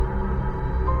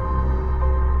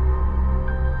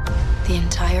The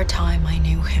entire time I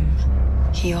knew him,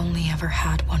 he only ever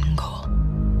had one goal.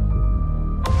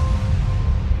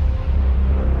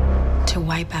 To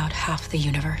wipe out half the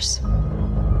universe.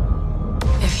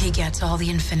 If he gets all the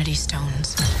Infinity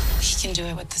Stones, he can do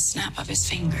it with the snap of his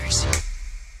fingers.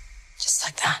 Just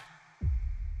like that.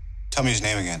 Tell me his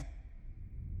name again.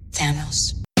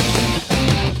 Thanos.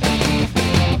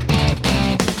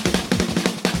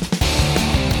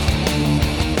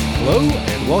 Hello,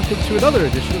 and welcome to another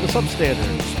edition of the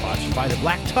Substandard, sponsored by the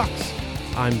Black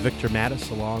Tux. I'm Victor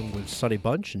Mattis, along with Sonny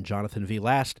Bunch and Jonathan V.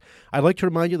 Last. I'd like to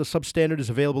remind you the Substandard is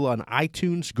available on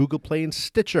iTunes, Google Play, and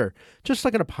Stitcher. Just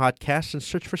like on a podcast, and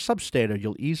search for Substandard.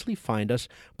 You'll easily find us.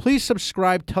 Please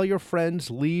subscribe, tell your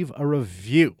friends, leave a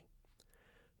review.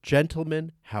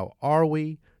 Gentlemen, how are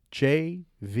we?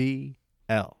 JVL.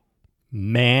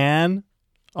 Man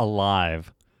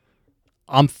alive.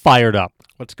 I'm fired up.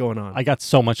 What's going on? I got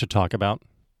so much to talk about.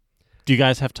 Do you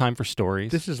guys have time for stories?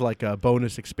 This is like a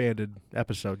bonus expanded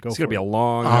episode. It's going to be a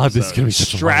long episode. episode. This is going to be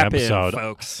such a long episode. Strap in,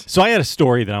 folks. So I had a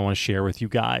story that I want to share with you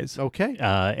guys. Okay.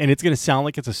 And it's going to sound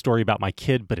like it's a story about my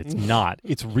kid, but it's not.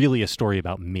 It's really a story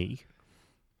about me,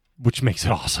 which makes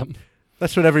it awesome.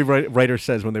 That's what every writer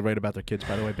says when they write about their kids,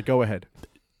 by the way, but go ahead.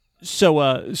 So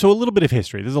a little bit of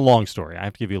history. This is a long story. I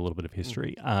have to give you a little bit of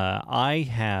history. I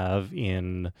have,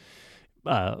 in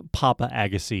Papa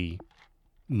Agassi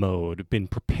mode, been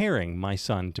preparing my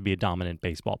son to be a dominant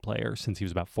baseball player since he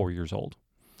was about 4 years old.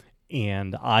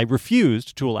 And I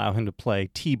refused to allow him to play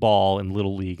t-ball and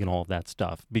Little League and all of that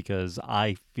stuff because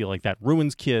I feel like that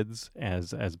ruins kids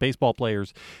as baseball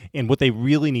players. And what they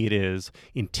really need is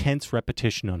intense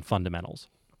repetition on fundamentals.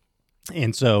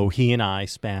 And so he and I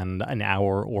spend an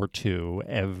hour or two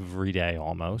every day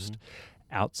almost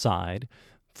outside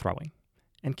throwing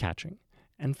and catching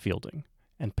and fielding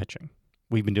and pitching.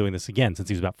 We've been doing this again since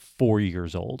he was about 4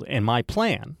 years old. And my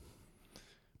plan,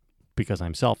 because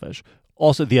I'm selfish,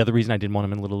 also the other reason I didn't want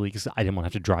him in Little League is I didn't want to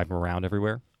have to drive him around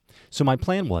everywhere. So my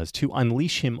plan was to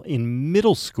unleash him in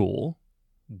middle school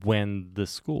when the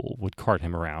school would cart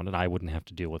him around and I wouldn't have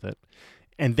to deal with it.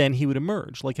 And then he would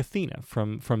emerge like Athena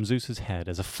from Zeus's head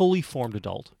as a fully formed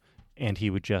adult. And he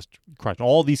would just crush.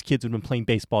 All these kids who had been playing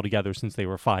baseball together since they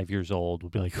were 5 years old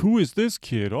would be like, who is this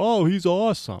kid? Oh, he's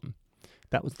awesome.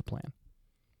 That was the plan.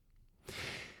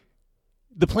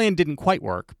 The plan didn't quite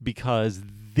work because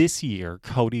this year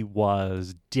Cody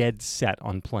was dead set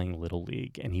on playing Little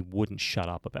League and he wouldn't shut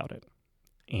up about it.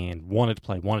 And wanted to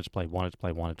play.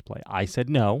 I said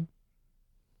no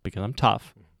because I'm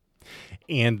tough.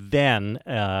 And then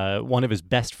one of his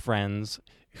best friends,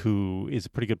 who is a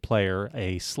pretty good player,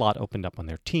 a slot opened up on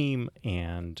their team,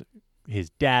 and his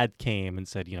dad came and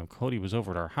said, Cody was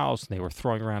over at our house, and they were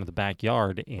throwing around in the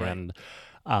backyard, and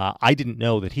I didn't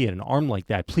know that he had an arm like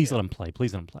that. Please let him play.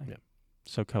 Yeah.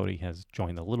 So Cody has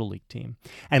joined the Little League team.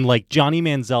 And like Johnny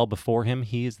Manziel before him,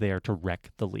 he is there to wreck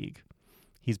the league.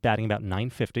 He's batting about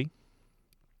 .950.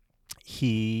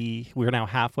 We're now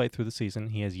halfway through the season.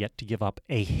 He has yet to give up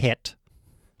a hit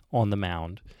on the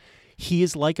mound. He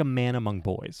is like a man among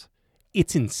boys.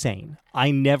 It's insane.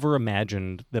 I never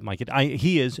imagined that my kid.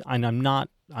 He is, and I'm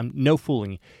no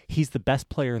fooling. He's the best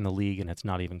player in the league, and it's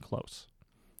not even close.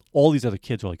 All these other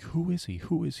kids are like, who is he?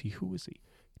 Who is he? Who is he?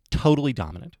 Totally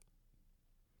dominant.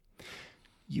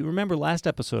 You remember last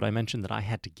episode I mentioned that I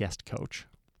had to guest coach.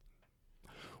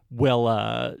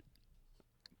 Well,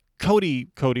 Cody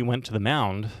went to the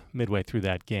mound midway through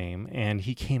that game, and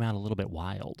he came out a little bit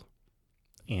wild.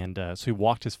 And so he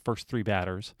walked his first three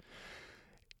batters.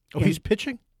 Oh, he's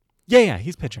pitching? Yeah,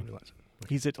 he's pitching.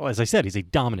 As I said, he's a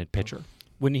dominant pitcher.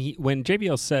 When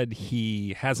JVL said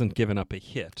he hasn't given up a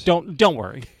hit, don't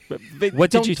worry. What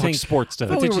did you think? Sports does.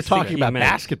 I thought we were talking about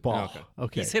basketball.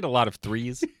 Okay. He's hit a lot of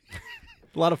threes,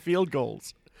 a lot of field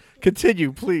goals.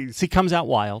 Continue, please. He comes out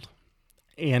wild,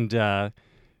 and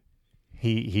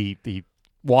he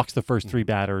walks the first three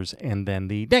batters, and then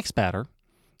the next batter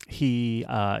he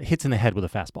hits in the head with a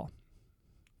fastball.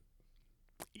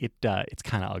 It's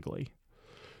kind of ugly.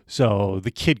 So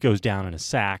the kid goes down in a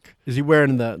sack. Is he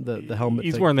wearing the helmet?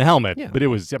 He's wearing the helmet, yeah. But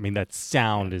that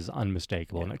sound is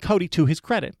unmistakable. Yeah. And Cody, to his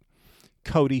credit,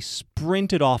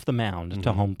 sprinted off the mound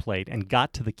to home plate and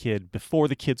got to the kid before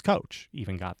the kid's coach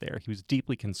even got there. He was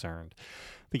deeply concerned.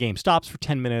 The game stops for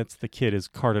 10 minutes. The kid is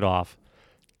carted off.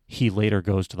 He later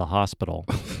goes to the hospital.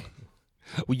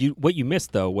 What you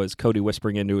missed, though, was Cody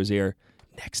whispering into his ear,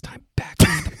 next time back to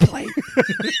the plate.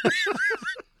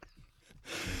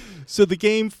 So the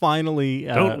game finally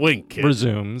Don't wink, kid.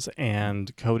 resumes,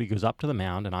 and Cody goes up to the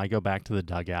mound, and I go back to the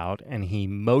dugout, and he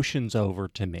motions over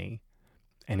to me,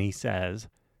 and he says,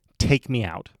 take me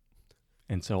out.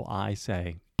 And so I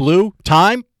say, Blue,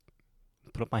 time.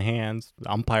 put up my hands.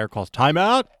 The umpire calls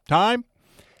timeout, time.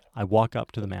 I walk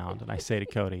up to the mound and I say to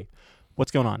Cody,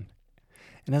 what's going on?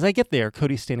 And as I get there,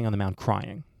 Cody's standing on the mound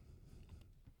crying.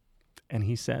 And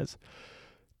he says,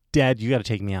 Dad, you got to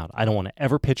take me out. I don't want to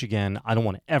ever pitch again. I don't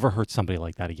want to ever hurt somebody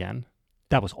like that again.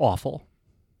 That was awful.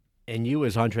 And you,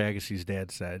 as Andre Agassi's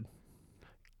dad, said,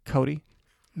 Cody,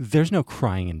 there's no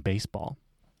crying in baseball.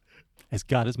 As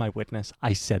God is my witness,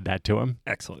 I said that to him.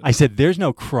 Excellent. I said, there's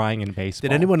no crying in baseball.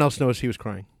 Did anyone else notice he was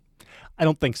crying? I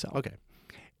don't think so. Okay.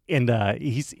 And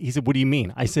he said, what do you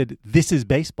mean? I said, this is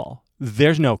baseball.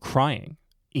 There's no crying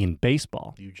in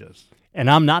baseball. And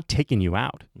I'm not taking you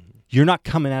out. Mm-hmm. You're not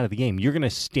coming out of the game. You're going to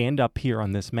stand up here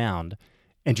on this mound,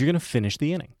 and you're going to finish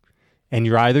the inning. And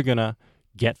you're either going to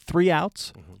get 3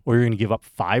 outs, or you're going to give up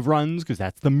 5 runs, because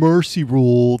that's the mercy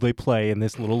rule they play in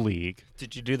this little league.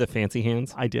 Did you do the fancy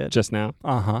hands? I did. Just now?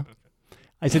 Uh-huh.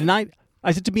 I said,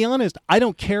 I said, to be honest, I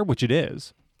don't care which it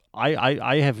is.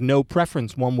 I have no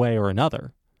preference one way or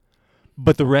another.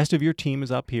 But the rest of your team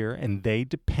is up here, and they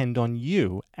depend on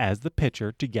you as the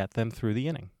pitcher to get them through the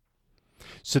inning.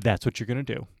 So that's what you're going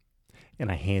to do. And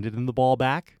I handed him the ball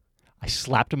back. I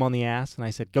slapped him on the ass, and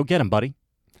I said, go get him, buddy.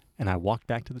 And I walked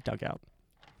back to the dugout.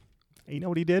 And you know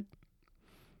what he did?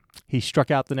 He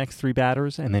struck out the next 3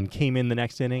 batters and then came in the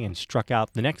next inning and struck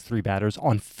out the next 3 batters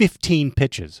on 15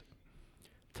 pitches.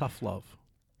 Tough love.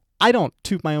 I don't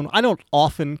toot my own. I don't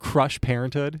often crush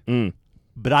parenthood,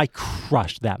 but I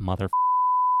crushed that mother.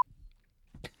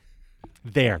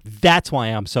 There. That's why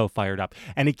I'm so fired up.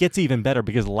 And it gets even better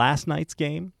because last night's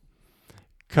game,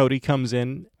 Cody comes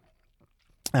in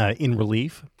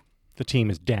relief. The team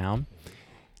is down.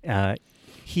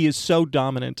 He is so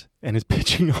dominant and is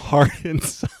pitching hard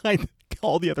inside.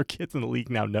 All the other kids in the league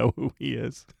now know who he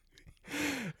is.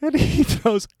 And he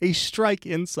throws a strike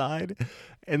inside,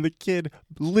 and the kid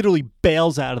literally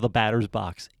bails out of the batter's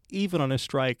box, even on a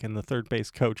strike, and the third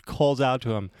base coach calls out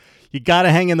to him, you got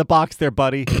to hang in the box there,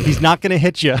 buddy. He's not going to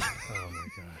hit you. Oh,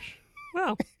 my gosh.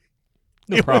 Well,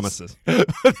 no promises.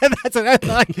 That's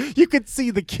like, you could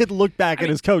see the kid look back at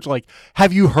his coach like,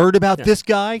 have you heard about this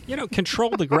guy? You know,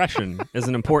 controlled aggression is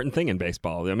an important thing in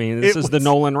baseball. I mean, this is the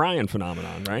Nolan Ryan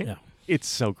phenomenon, right? Yeah. It's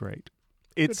so great.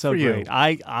 It's so for great. you.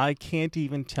 I can't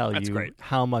even tell That's you great.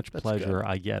 how much pleasure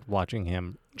I get watching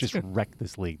him just wreck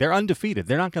this league. They're undefeated.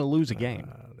 They're not going to lose a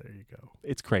game. There you go.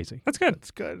 It's crazy. That's good.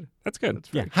 That's good. That's good. That's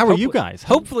Yeah. very How are you guys?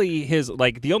 Hopefully his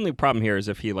the only problem here is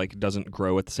if he doesn't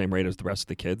grow at the same rate as the rest of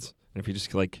the kids. And if he just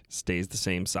stays the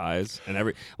same size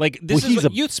and he's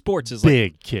a youth sports is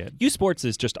big kid. Youth sports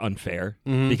is just unfair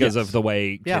because of the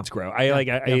way kids grow.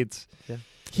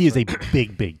 He is a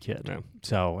big kid. Yeah.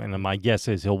 So, and my guess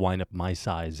is he'll wind up my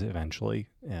size eventually.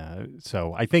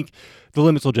 So I think the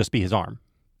limits will just be his arm.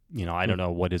 You know, I don't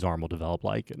know what his arm will develop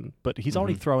like, but he's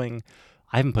already throwing.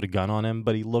 I haven't put a gun on him,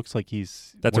 but he looks like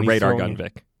he's. That's a radar gun,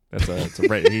 Vic. It's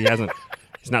a he hasn't.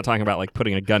 He's not talking about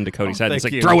putting a gun to Cody's head. He's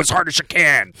you. throw as hard as you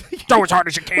can. Throw as hard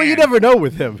as you can. Well, you never know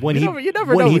with him. When you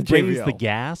never know he with brings JVL. the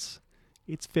gas,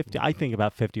 it's 50. I think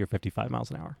about 50 or 55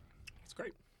 miles an hour. That's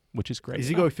great. Which is great. Is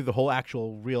he going through the whole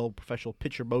actual real professional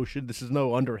pitcher motion? This is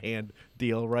no underhand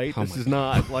deal, right? This is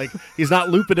not he's not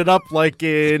looping it up like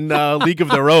in League of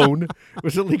Their Own.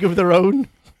 Was it League of Their Own?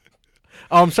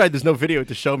 Oh, I'm sorry. There's no video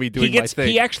to show me doing my thing.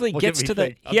 He actually gets to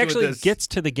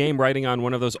the game riding on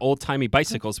one of those old timey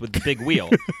bicycles with the big wheel.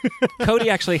 Cody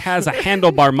actually has a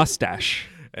handlebar mustache.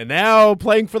 And now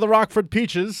playing for the Rockford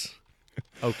Peaches.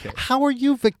 Okay. How are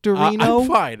you,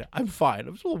 Victorino? I'm fine.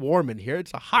 It's a little warm in here.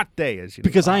 It's a hot day, as you know.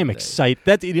 Because I am hot day. excited.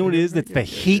 That's you know what it is. That's the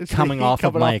heat It's the coming heat off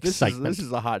of coming my off. excitement. This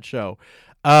is a hot show.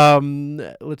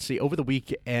 Let's see. Over the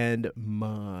weekend,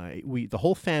 the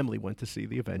whole family went to see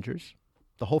the Avengers.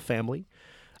 The whole family.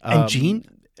 And Gene?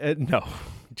 No.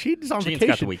 Gene's on Gene's vacation.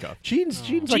 got the week off. Gene's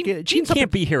Gene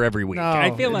can't be here every week. No, I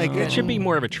feel like no. it should be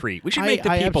more of a treat. We should make the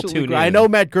I people absolutely tune agree. in. I know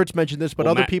Matt Gertz mentioned this, but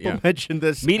Well, other Matt- people yeah. mentioned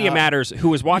this. Media Matters, who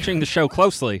was watching the show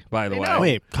closely, by the way. know.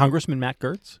 Wait, Congressman Matt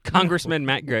Gertz? Congressman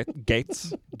Matt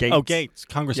Gates. Oh, Gates.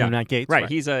 Congressman Yeah. Matt Gates. Right.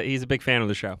 He's a big fan of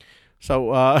the show.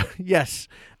 So, yes,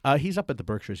 he's up at the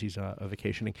Berkshires. He's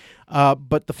vacationing.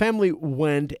 But the family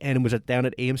went and was down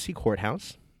at AMC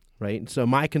Courthouse, right? And so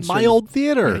my concern... My old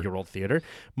theater. Yeah, your old theater.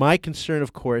 My concern,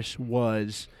 of course,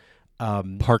 was...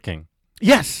 Parking.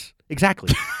 Yes,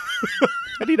 exactly.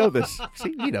 How do you know this?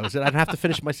 See, he knows it. I'd have to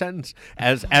finish my sentence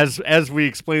as we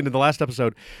explained in the last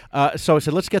episode. So I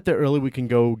said, let's get there early. We can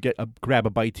go grab a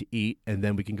bite to eat, and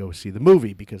then we can go see the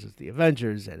movie because it's the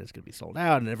Avengers and it's going to be sold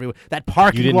out and everyone. That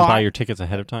parking You didn't lot. buy your tickets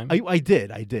ahead of time? I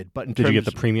did. But in Did you get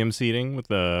terms- the premium seating with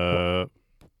the...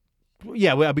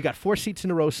 Yeah, we got 4 seats in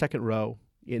a row, second row.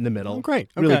 in the middle. Oh, great.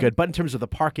 Really Okay. good. But in terms of the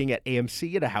parking at AMC,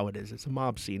 you know how it is. It's a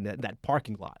mob scene, that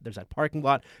parking lot. There's that parking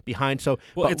lot behind. So,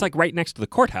 Well, it's like right next to the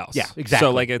courthouse. Yeah, exactly.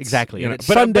 So like it's exactly. You know, And it's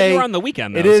but Sunday. you're on the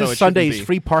weekend. Though, it is so it Sunday. shouldn't It's be-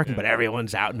 free parking, but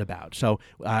everyone's out and about. So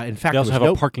in fact, They also there have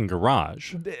was a parking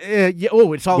garage,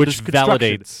 it's all which this construction.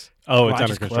 validates. Oh, it's Garage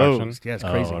under is construction. closed. Yeah, it's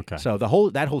Oh, crazy. okay. So that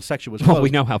whole section was closed. Well,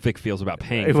 we know how Vic feels about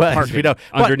paying for Well, as parking we know.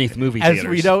 But underneath movie as theaters.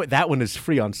 we know, that one is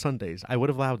free on Sundays. I would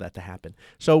have allowed that to happen.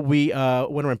 So we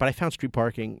went around, but I found street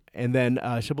parking, and then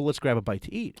I said, well, let's grab a bite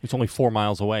to eat. It's only 4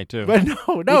 miles away too. But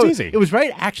no, It's easy. it was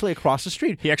right actually across the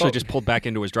street. He actually just pulled back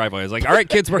into his driveway. I was like, all right,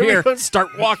 kids, we're here.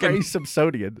 Start walking. Very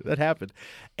Simpsonian. That happened.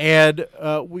 And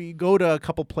we go to a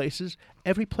couple places.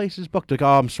 Every place is booked. Like,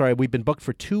 oh, I'm sorry, we've been booked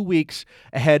for 2 weeks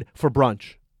ahead for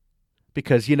brunch.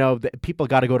 Because, people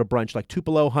got to go to brunch. Like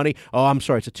Tupelo, honey. Oh, I'm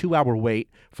sorry, it's a 2-hour wait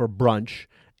for brunch.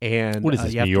 And What is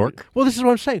this, you have New to- York? Well, this is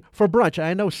what I'm saying. For brunch,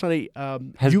 I know, Sonny.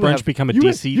 Has you brunch have- become a you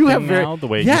have- DC you have thing very- now, the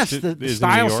way it yes, used to- the is in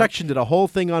style New York? section did a whole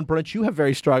thing on brunch. You have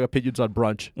very strong opinions on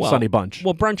brunch, Sonny Bunch.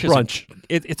 Well, brunch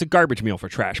is it's a garbage meal for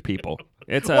trash people.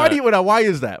 It's Why is that? Why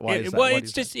is that? Well, Why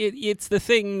it's do you just it's the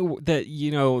thing that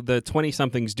the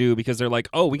 20-somethings do because they're like,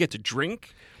 oh, we get to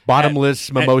drink.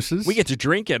 Bottomless mimosas. We get to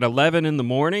drink at 11 in the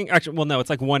morning. Actually, well, no, it's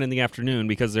like 1 in the afternoon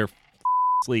because they're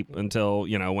sleep until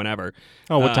whenever.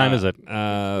 Oh, what time is it?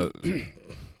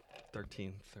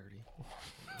 13:30.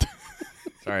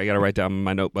 Sorry, I got to write down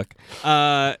my notebook.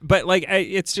 But like,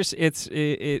 it's just it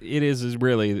is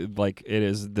really like it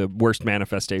is the worst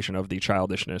manifestation of the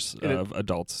childishness of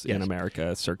adults in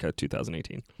America, circa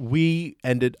 2018. We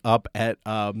ended up at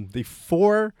the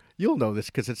 4. You'll know this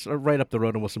because it's right up the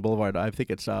road on Wilson Boulevard. I think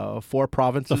it's 4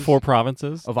 provinces. The 4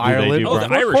 provinces of Do they Ireland. do Oh, the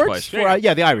brunch? Irish courts? place.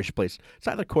 The Irish place. It's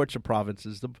either courts or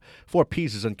provinces. The 4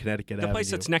 Pieces on Connecticut The Avenue. place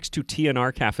that's next to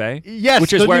TNR Cafe. Yes,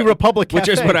 which is the where, New Republic Which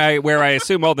is Cafe. where I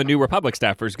assume all the New Republic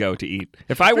staffers go to eat.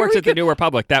 If I worked at the New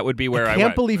Republic, that would be where I can't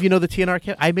went. believe you know the TNR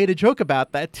Cafe. I made a joke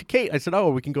about that to Kate. I said,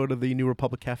 oh, we can go to the New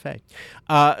Republic Cafe.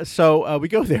 So we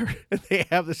go there, and they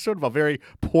have this sort of a very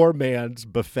poor man's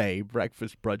buffet,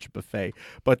 breakfast, brunch buffet.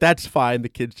 But that's fine. The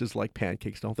kids just like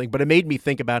pancakes and the whole thing. But it made me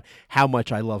think about how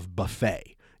much I love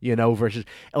buffet. Versus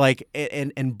like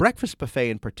and breakfast buffet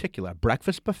in particular,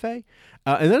 breakfast buffet,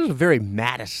 and that was a very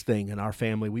Mattis thing in our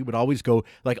family. We would always go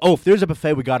like, oh, if there's a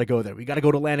buffet, we got to go there. We got to go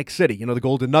to Atlantic City, the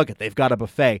Golden Nugget. They've got a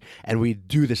buffet, and we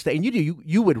do this thing. And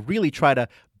you would really try to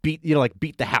beat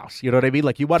the house. You know what I mean?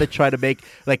 Like you want to try to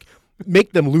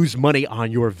make them lose money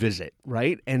on your visit,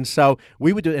 right? And so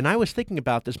we would do, and I was thinking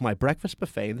about this, my breakfast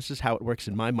buffet, and this is how it works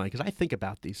in my mind, because I think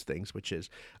about these things, which is,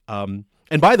 and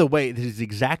by the way, this is the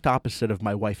exact opposite of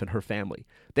my wife and her family.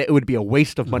 That it would be a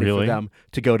waste of money for them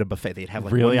to go to buffet. They'd have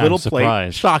like Really? one little I'm plate.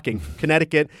 surprised. Shocking.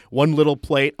 Connecticut, one little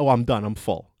plate. Oh, I'm done. I'm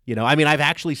full. I've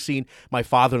actually seen my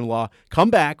father-in-law come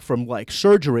back from like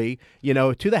surgery,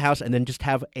 to the house and then just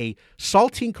have a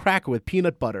saltine cracker with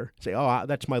peanut butter. Say, oh,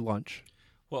 that's my lunch.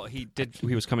 Well, he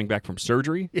was coming back from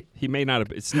surgery. He may not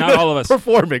have. It's not all of us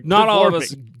performing. Not all of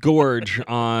us gorge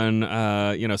on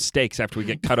steaks after we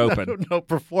get cut open. No,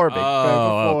 performing.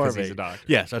 Oh, because performing. he's a dog.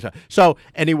 Yes. That's right. So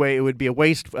anyway, it would be a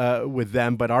waste with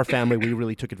them, but our family, we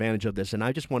really took advantage of this. And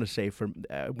I just want to say,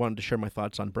 wanted to share my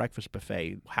thoughts on breakfast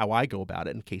buffet, how I go about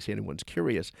it, in case anyone's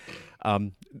curious.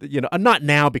 Not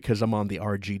now because I'm on the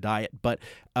RG diet, but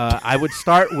I would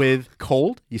start with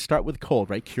cold. You start with cold,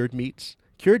 right? Cured meats.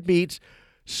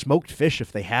 Smoked fish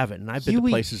if they have it, and I've been to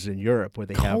places in Europe where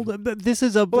they have. This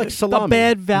is a salami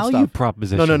bad and value stuff.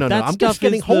 proposition. No. That I'm stuff just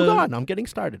getting. is Hold on, I'm getting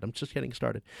started. This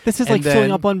is And like then-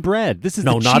 filling up on bread. This is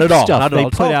No, the not cheap at all. stuff Not at they all.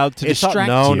 It's put all- out to it's all- distract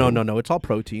you. No. It's all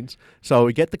proteins. So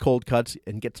we get the cold cuts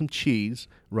and get some cheese,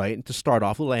 right? And to start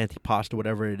off, a little antipasta,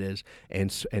 whatever it is,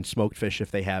 and smoked fish if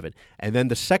they have it. And then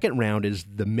the second round is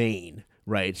the main,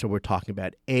 right? So we're talking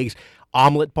about eggs.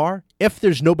 Omelet bar, if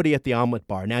there's nobody at the omelet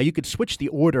bar. Now, you could switch the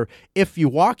order. If you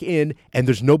walk in and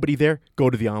there's nobody there, go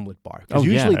to the omelet bar. Oh,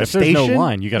 yeah. Usually the If there's station, no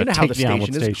line, you gotta know how take the the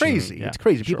omelet station is station. crazy. Yeah, It's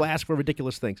crazy. sure. People ask for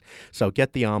ridiculous things. So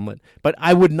get the omelet. But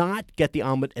I would not get the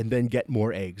omelet and then get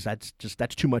more eggs. That's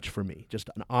too much for me. Just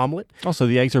an omelet. Also,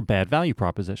 the eggs are bad value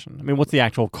proposition. I mean, what's the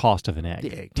actual cost of an egg?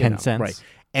 The egg, 10 cents? Right.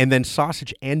 And then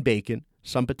sausage and bacon,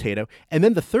 some potato. And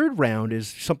then the third round is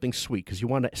something sweet because you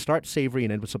want to start savory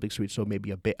and end with something sweet. So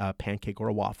maybe a pancake or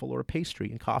a waffle or a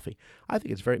pastry and coffee. I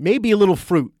think it's maybe a little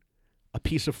fruit, a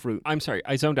piece of fruit. I'm sorry,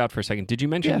 I zoned out for a second. Did you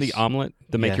mention the Yes. omelet,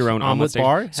 the make Yes. your own Omelet station?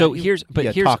 bar? So Have you- here's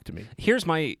talk to me. Here's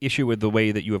my issue with the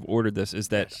way that you have ordered this is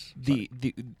that the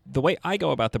way I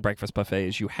go about the breakfast buffet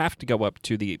is you have to go up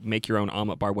to the make your own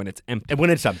omelet bar when it's empty. And when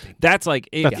it's something. That's like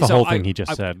That's the whole thing he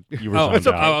just said. You were zoned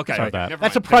out. okay. Sorry about that. Never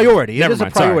That's a mind. priority. Never It is a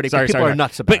mind. Sorry, priority because sorry, people sorry. are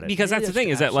nuts about but it. because that's the thing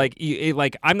is that like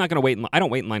I'm not going to wait. I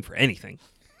don't wait in line for anything.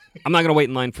 I'm not going to wait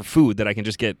in line for food that I can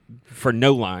just get for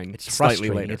no line. It's slightly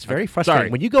frustrating. later. It's very frustrating. Sorry.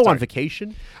 When you go Sorry. on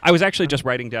vacation, I was actually just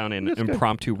writing down an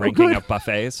impromptu good. ranking of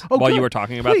buffets while good. you were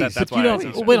talking about Please, that. That's but why you I know,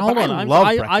 was Wait, hold I on. love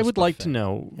I breakfast would like to buffet.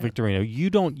 know, Victorino, you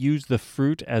don't use the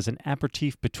fruit as an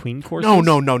aperitif between courses?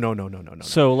 no.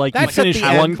 So, like, That's you at finish the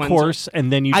end. one course,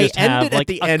 and then you I just end have, it at like,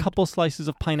 the a end. couple slices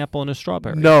of pineapple and a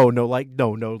strawberry. No,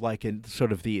 like in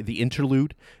sort of the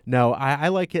interlude. No, I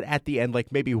like it at the end,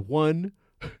 like maybe one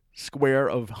square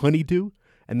of honeydew,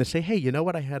 and then say, hey, you know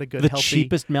what? I had a good The healthy.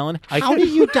 cheapest melon. I How could- do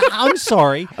you? I'm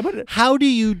sorry. gonna- How do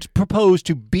you propose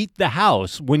to beat the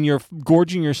house when you're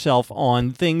gorging yourself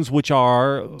on things which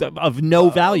are of no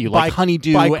value, like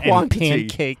honeydew by and quantity,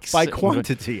 pancakes? By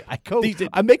quantity, These-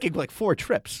 I'm making like 4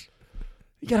 trips.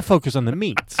 You got to focus on the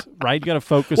meats, right? You got to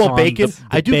focus Well, on bacon. the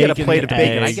I do get a bacon, plate of the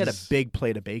bacon. I eggs, get a big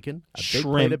plate of bacon. A big plate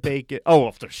shrimp. of bacon. Oh,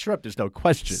 if there's shrimp, there's no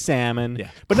question. salmon, Yeah,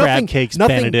 but crab nothing, cakes,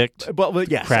 nothing, Benedict. Well,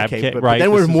 yes, crab okay, cake, but right?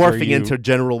 then we're This is where morphing you- into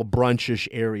general brunchish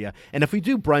area. And if we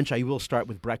do brunch, I will start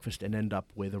with breakfast and end up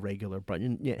with a regular brunch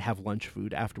and have lunch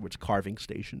food afterwards, carving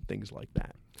station, things like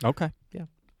that. Okay. Yeah.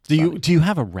 Do you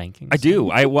have a ranking? I do.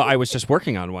 I was just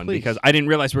working on one Please. because I didn't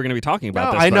realize we were going to be talking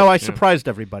about No, this. I know but, I yeah. surprised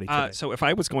everybody today. So if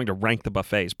I was going to rank the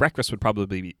buffets, breakfast would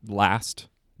probably be last.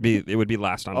 It would be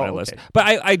last on my Oh, list. okay. But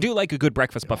I do like a good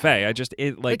breakfast buffet.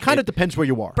 It kind of depends where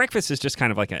you are. breakfast is just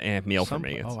kind of like a meal for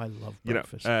me. It's- I love you know,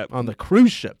 breakfast. uh, On the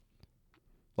cruise ship,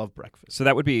 love breakfast. So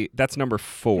that's number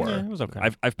 4. Yeah, it was okay.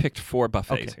 I've picked 4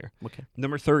 buffets Okay. here. Okay.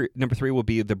 Number 3 will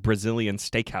be the Brazilian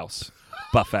steakhouse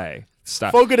buffet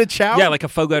stuff. Fogo de chao? Yeah, like a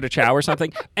fogo de chao or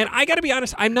something. And I got to be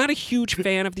honest, I'm not a huge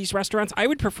fan of these restaurants. I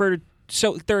would prefer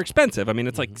so they're expensive. I mean,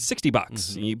 it's like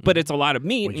 $60, but it's a lot of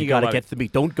meat. Well, and you got got to get the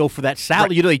meat. Don't go for that salad.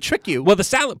 Right. You know, they trick you. Well, the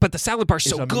salad bar's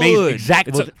so It's amazing. good.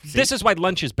 Exactly. It's Well, this is why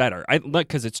lunch is better.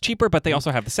 Because it's cheaper, but they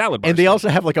also have the salad bar. and they also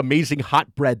have like amazing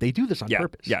hot bread. They do this on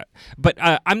purpose. Yeah, but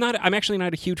I'm actually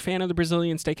not a huge fan of the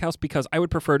Brazilian steakhouse because I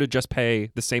would prefer to just pay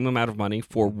the same amount of money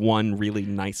for one really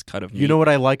nice cut of meat. You know what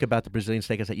I like about the Brazilian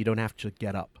steak is that you don't have to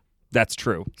get up. That's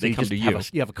true. So They you come just to have you.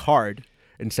 you have a card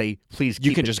and say, please. You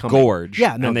keep can it just coming. gorge.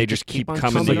 Yeah, no, and they they just keep on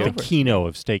coming It's to like you. the Kino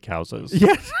of steakhouses.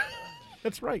 Yes,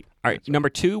 that's right. All right, number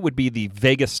 2 would be the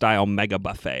Vegas-style mega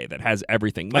buffet that has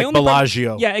everything. Like only problem-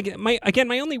 Bellagio. Yeah, again,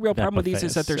 my only real That problem with these buffet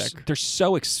is that is sick. they're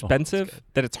so expensive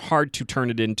that it's hard to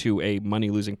turn it into a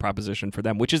money-losing proposition for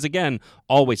them, which is, again,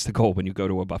 always the goal when you go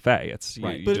to a buffet. It's you-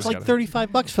 Right. you But just it's like gotta-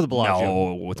 $35 for the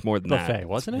Bellagio No, it's more than buffet, that.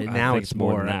 wasn't it? And I now think it's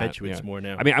more more. than I that, bet you it's yeah. more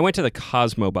now. I mean, I went to the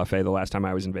Cosmo buffet the last time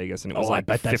I was in Vegas, and it was I like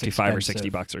bet that's 55 or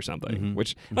expensive. $60 or something.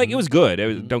 Which, like, it was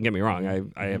good. Don't get me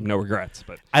wrong. I have no regrets.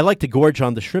 But I like to gorge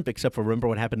on the shrimp, except for remember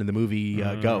what happened in the movie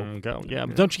Go. Go. Yeah.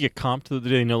 Don't you get comped? Do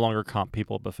they no longer comp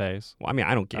people at buffets? well, I mean,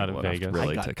 I don't get Out of enough Vegas.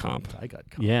 really I got to comp. comped. I got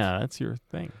comped. Yeah, that's your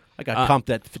thing. I got comped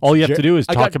that. All you have to do is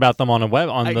I talk got- about them on a web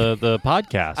on I- the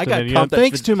podcast. I And got then, you know, comped at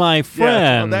thanks Fitz- to my well,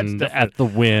 friend that's different. at the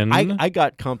Win. I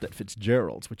got comped at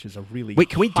Fitzgerald's, which is a really Wait,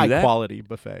 can we do high that? quality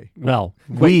buffet. well,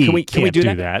 Wait, can we can't do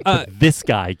do that? but this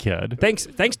guy could. Thanks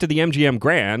to the MGM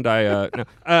Grand,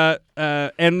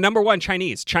 and number 1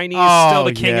 Chinese. Chinese Oh, still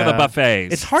the king of the yeah.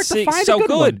 buffets. It's hard to See, find a so good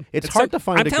good. one. It's hard to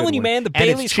find I'm a good telling you, one. man, the And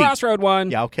it's Bailey's cheap. Crossroad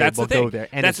one. Yeah, okay, that's we'll the thing. go there.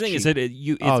 And That's it's the thing is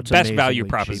cheap. that Oh, it's it's best value amazingly cheap.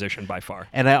 proposition by far.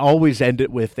 And I always end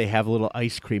it with they have a little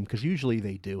ice cream because usually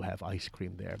they do have ice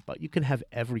cream there, but you can have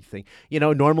everything. You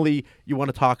know, normally you want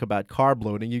to talk about carb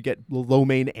loading, you get lo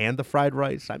mein and the fried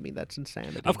rice. I mean, that's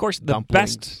insanity. Of course,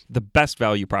 Dumplings. the best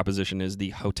value proposition is the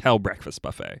hotel breakfast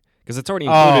buffet because it's already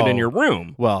included in Oh. your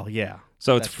room. Well, yeah.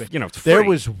 So That's it's great. it's free. There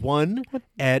was one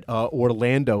at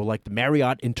Orlando, like the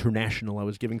Marriott International. I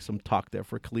was giving some talk there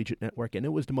for Collegiate Network, and it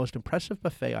was the most impressive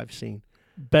buffet I've seen.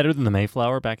 Better than the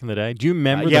Mayflower back in the day. Do you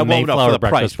remember Yeah, the well, no, Mayflower for the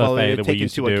breakfast price. Well, buffet that we take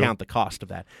used into to do? account the cost of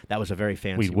that. That was a very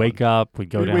fancy We'd wake one. up, we'd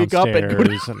go We'd wake up and go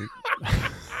downstairs, and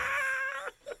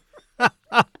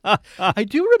I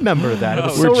do remember that. It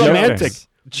was We're so joking. romantic.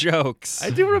 Jokes. I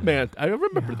do remember. I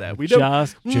remember that. We don't.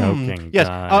 just joking, Yes,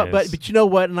 guys. but you know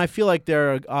what? And I feel like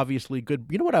there are obviously good.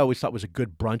 You know what I always thought was a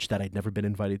good brunch that I'd never been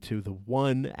invited to? The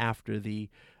one after the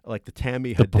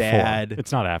Tammy The before. Haddad.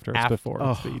 It's not after, it's before.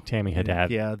 It's Oh, the Tammy Haddad.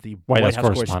 Yeah, the White White House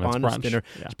House Correspondents' Correspondents' Brunch. Dinner.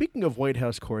 Yeah. Speaking of White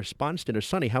House Correspondents' Dinner,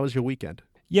 Sonny, how was your weekend?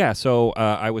 Yeah, so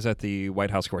I was at the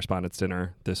White House Correspondents'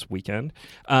 Dinner this weekend.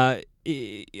 I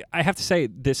have to say,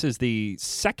 this is the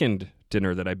second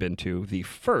dinner that I've been to. The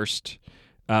first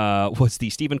was the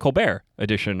Stephen Colbert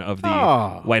edition of the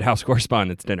White House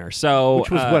Correspondents' Dinner. So,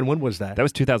 Which was when? When was that? That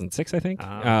was 2006, I think.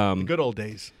 The good old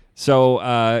days. So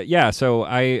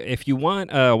if you want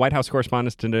a White House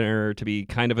Correspondents' Dinner to be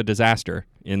kind of a disaster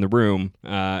in the room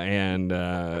and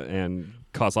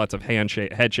cause lots of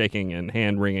head shaking and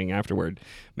hand wringing afterward,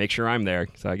 make sure I'm there.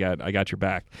 So I got your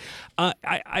back.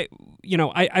 I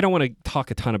don't want to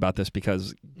talk a ton about this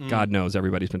because God knows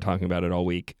everybody's been talking about it all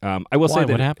week. I will say that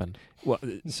what happened? Well,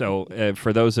 so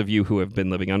for those of you who have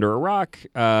been living under a rock,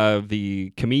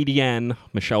 the comedian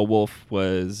Michelle Wolf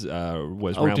was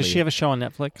roundly, does she have a show on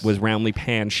Netflix? Was roundly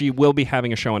panned. She will be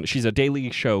having a show on. She's a Daily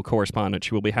Show correspondent.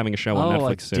 She will be having a show on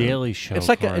Netflix soon. Daily Show. It's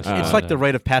like it's like the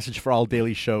rite of passage for all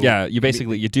Daily Show. Yeah, you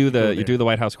basically you do the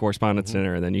White House Correspondents'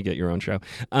 Dinner, and then you get your own show.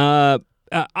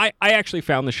 I actually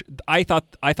found I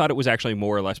thought it was actually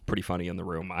more or less pretty funny in the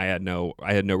room. I had no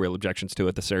real objections to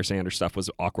it. The Sarah Sanders stuff was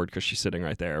awkward because she's sitting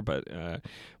right there, but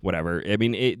whatever. I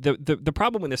mean, the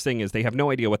problem with this thing is they have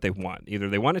no idea what they want. Either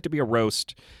they want it to be a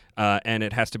roast, and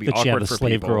it has to be Did awkward she have the for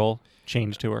slave people. girl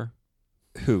change to her?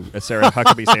 Who? Sarah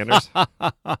Huckabee Sanders?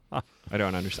 I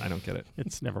don't understand. I don't get it.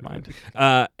 It's never mind.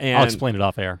 And I'll explain it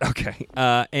off air. Okay.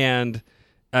 And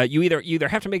you either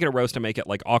have to make it a roast and make it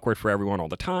like awkward for everyone all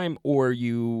the time, or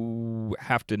you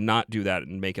have to not do that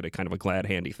and make it a kind of a glad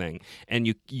handy thing. And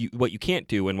you what you can't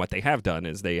do, and what they have done,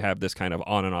 is they have this kind of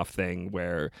on and off thing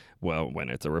where, well, when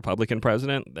it's a Republican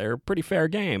president, they're pretty fair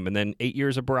game, and then 8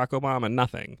 years of Barack Obama,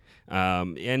 nothing.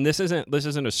 And this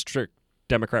isn't a strict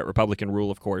Democrat Republican rule,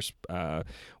 of course.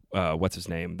 What's his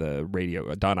name? The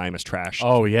radio Don Imus trash.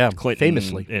 Oh yeah, Clinton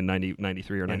famously in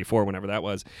 93 or 94, whenever that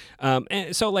was.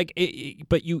 And so like,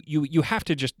 but you have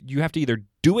to either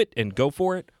do it and go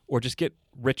for it, or just get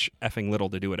Rich effing Little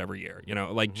to do it every year. You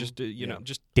know, like just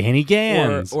Danny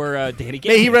Gans or Danny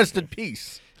Gans. May he rest in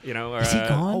peace. You know, or, is he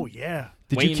gone? Oh yeah.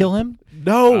 Did Wayne- you kill him?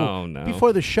 No. Oh no.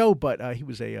 Before the show, but he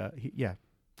was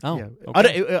Oh, yeah.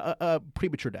 okay.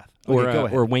 Premature death. Or Okay, go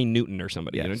ahead. or Wayne Newton or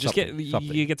somebody. Yeah, you know, just something.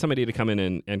 you get somebody to come in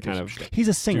and kind of. He's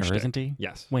a singer, Douche isn't he?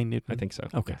 Yes, Wayne Newton. I think so.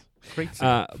 Okay. Great.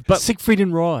 But Siegfried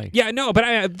and Roy. yeah, no,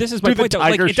 but this is my Do the point. Though.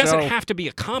 Like, Tiger it doesn't Show. have to be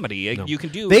a comedy. No. You can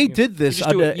do. They did this you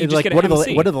just do it- you in just like get a one of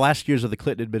MC. the last years of the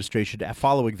Clinton administration.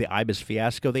 Following the Ibis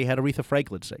fiasco, they had Aretha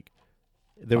Franklin sing.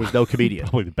 There was no comedian.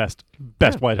 Probably the best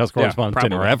White House correspondent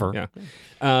dinner ever.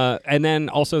 Yeah. And then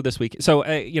also this week, so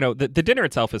the dinner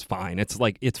itself is fine. It's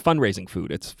like it's fundraising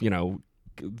food. It's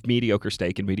mediocre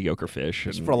steak and mediocre fish,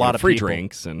 and for a lot of free people.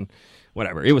 drinks and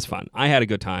whatever. It was fun. I had a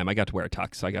good time. I got to wear a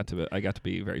tux. I got to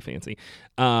be very fancy.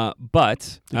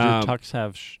 But Did your tux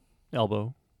have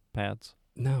elbow pads?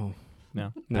 no,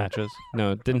 Patches.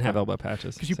 no, it didn't have elbow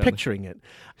patches. Because you're sadly. picturing it.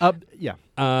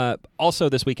 Yeah. Also,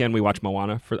 this weekend we watched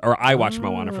Moana I watched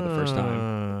Moana for the first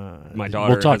time. My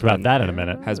daughter. We'll talk has about been- that in a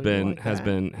minute. Has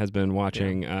been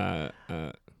watching.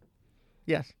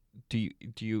 Yes. Do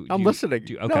you? I'm listening.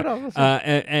 Okay. No,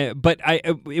 listen. But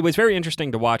it was very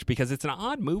interesting to watch because it's an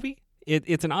odd movie.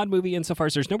 It's an odd movie insofar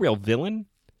as there's no real villain.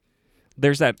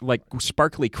 There's that like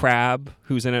sparkly crab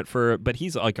who's in it but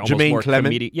he's like almost Jermaine more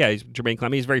Clement. comedic. Yeah, he's Jermaine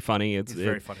Clement. He's very funny. It's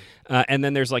very funny. And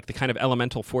then there's like the kind of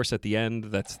elemental force at the end.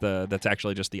 That's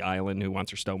actually just the island who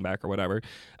wants her stone back or whatever.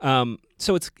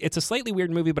 So it's a slightly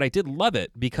weird movie, but I did love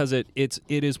it because it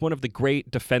is one of the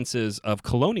great defenses of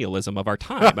colonialism of our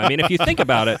time. I mean, if you think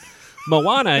about it.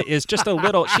 Moana is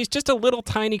she's just a little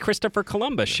tiny Christopher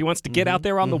Columbus. She wants to get out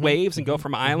there on the waves and go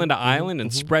from island to island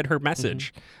and spread her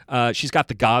message. She's got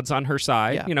the gods on her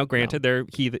side. Yeah. Granted, they're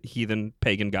heathen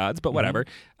pagan gods, but whatever.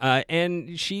 And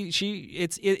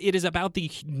it is about the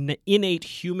innate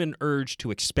human urge to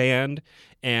expand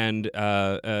and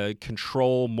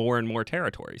control more and more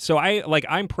territory. So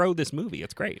I'm pro this movie.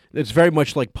 It's great. It's very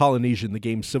much like Polynesian, the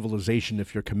game Civilization.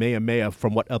 If you're Kamehameha,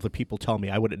 from what other people tell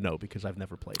me, I wouldn't know because I've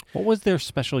never played. What was their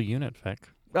special unit, Vic?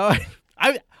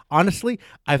 Honestly,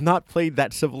 I've not played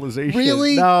that Civilization.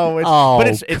 Really? No. Oh,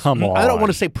 it's come I don't on. want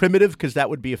to say primitive because that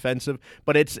would be offensive,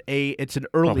 but it's an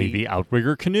early. Probably the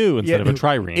outrigger canoe instead of a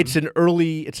trireme. It's an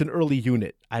early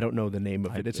unit. I don't know the name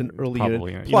of it. It's an early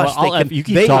probably, unit. you know Plus, what, you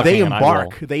keep talking they and I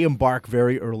will. embark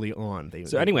very early on.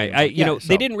 So anyway,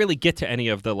 they didn't really get to any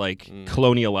of the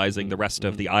colonializing the rest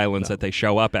of the islands that they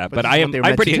show up at. But this is what they were I'm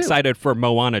meant pretty to do. excited for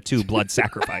Moana 2: Blood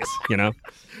Sacrifice.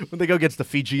 when they go against the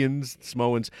Fijians,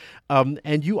 Samoans,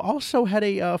 and you also had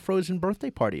a frozen birthday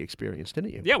party experience,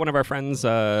 didn't you? Yeah, one of our friends.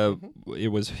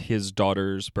 It was his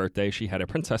daughter's birthday. She had a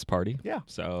princess party. Yeah.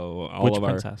 So all Which of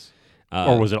princess? our.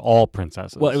 Or was it all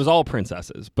princesses? Well, it was all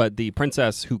princesses, but the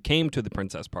princess who came to the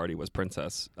princess party was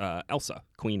Princess Elsa,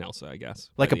 Queen Elsa, I guess.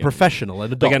 Like by a the end. professional,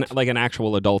 an adult. like an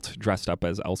actual adult dressed up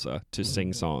as Elsa to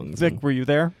sing songs. Vic, were you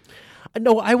there?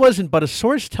 No, I wasn't, but a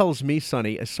source tells me,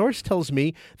 Sonny,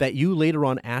 that you later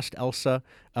on asked Elsa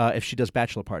if she does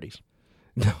bachelor parties.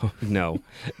 No,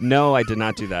 I did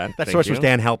not do that. That Thank source you. was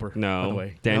Dan Halper, No, by the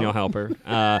way. Daniel No?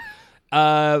 Halper.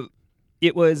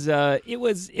 It was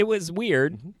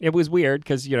weird. It was weird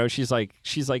because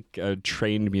she's like a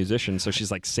trained musician, so she's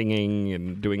like singing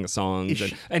and doing the songs,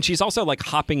 and she's also like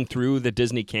hopping through the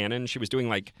Disney canon. She was doing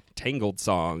like Tangled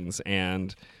songs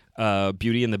and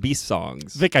Beauty and the Beast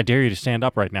songs. Vic, I dare you to stand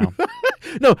up right now.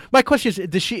 No, my question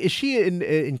is she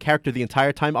in character the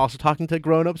entire time, also talking to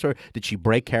grown-ups, or did she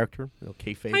break character?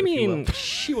 Kayfabe, I mean,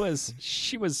 she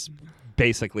was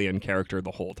basically in character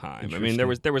the whole time. I mean, there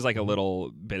was like a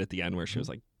little bit at the end where she was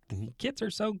like, "Kids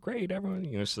are so great,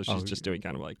 everyone." So she's just doing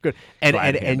kind of like good.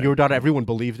 And your daughter, everyone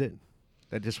believed it.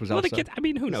 That this was well, Elsa. the kids. I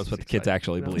mean, who knows what the kids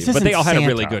actually believe? This But they all had a isn't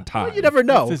really Santa. good time. Well, you never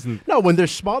know. No, when they're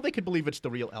small, they could believe it's the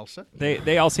real Elsa.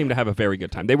 They all seem to have a very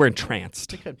good time. They were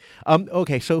entranced. They could.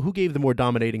 Okay, so who gave the more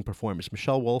dominating performance,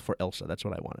 Michelle Wolf or Elsa? That's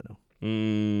what I want to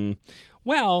know.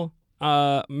 Well,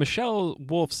 Michelle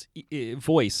Wolf's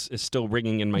voice is still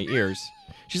ringing in my ears.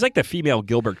 She's like the female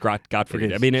Gilbert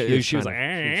Gottfried. I mean, she was like,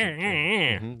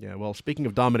 Yeah, well, speaking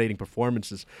of dominating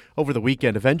performances, over the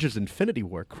weekend, Avengers Infinity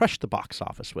War crushed the box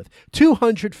office with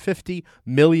 $250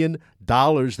 million,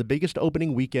 the biggest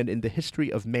opening weekend in the history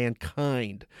of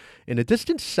mankind. In a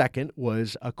distant second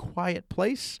was A Quiet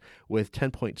Place with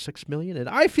 $10.6 million, and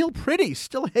I Feel Pretty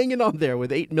still hanging on there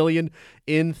with $8 million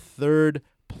in third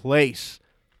place.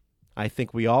 I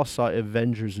think we all saw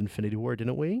Avengers Infinity War,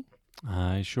 didn't we?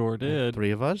 I sure did. 3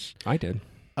 of us. I did.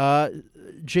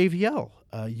 JVL,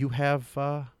 you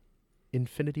have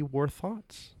Infinity War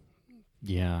thoughts?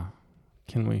 Yeah.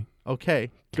 Can we?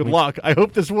 Okay. Good luck. I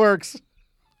hope this works.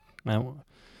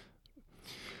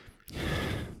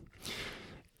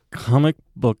 Comic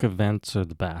book events are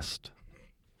the best.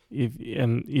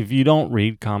 If you don't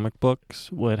read comic books,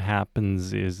 what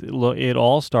happens is it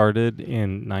all started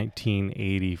in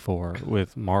 1984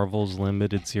 with Marvel's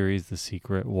limited series The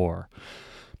Secret War,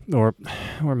 or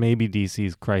maybe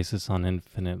DC's Crisis on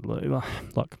Infinite.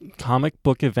 Look, comic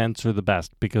book events are the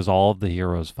best because all of the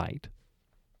heroes fight.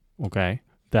 Okay,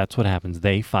 that's what happens.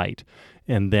 They fight,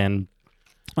 and then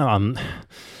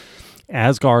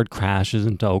Asgard crashes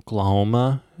into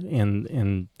Oklahoma,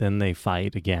 and then they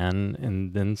fight again,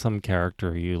 and then some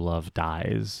character you love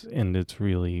dies, and it's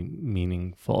really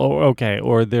meaningful.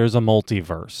 Or there's a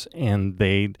multiverse,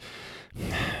 and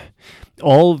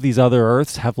all of these other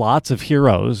Earths have lots of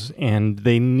heroes, and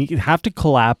they have to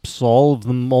collapse all of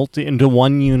them into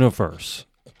one universe,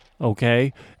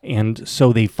 okay? And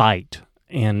so they fight.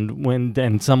 And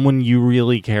when someone you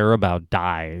really care about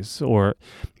dies, or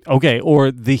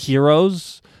the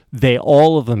heroes,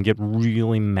 all of them get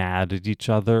really mad at each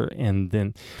other, and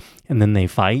then they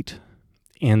fight,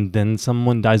 and then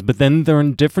someone dies, but then they're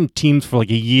in different teams for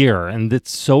like a year, and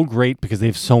it's so great because they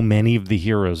have so many of the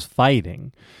heroes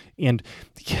fighting. And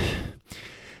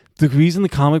the reason the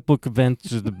comic book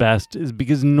events are the best is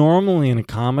because normally in a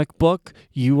comic book,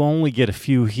 you only get a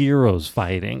few heroes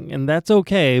fighting, and that's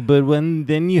okay, but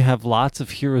then you have lots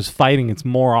of heroes fighting, it's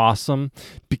more awesome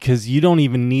because you don't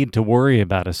even need to worry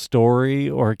about a story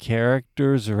or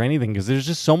characters or anything because there's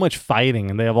just so much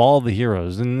fighting, and they have all the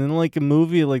heroes. And then like a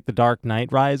movie like The Dark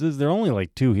Knight Rises, they're only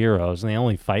like 2 heroes, and they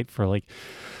only fight for like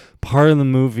part of the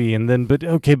movie, and then but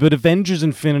Avengers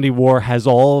Infinity War has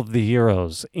all of the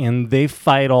heroes, and they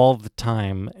fight all the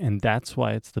time, and that's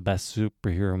why it's the best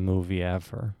superhero movie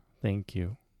ever. Thank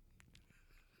you.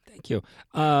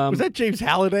 Was that James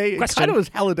Halliday? Question. It kind of was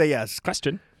Halliday-esque.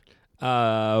 Question.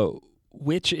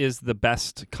 Which is the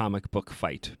best comic book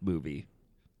fight movie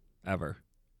ever?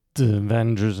 The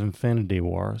Avengers Infinity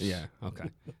Wars. Yeah, okay.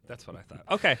 That's what I thought.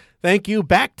 Okay. Thank you.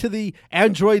 Back to the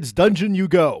android's dungeon you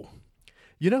go.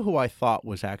 You know who I thought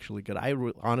was actually good? I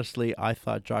really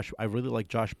like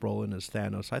Josh Brolin as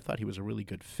Thanos. I thought he was a really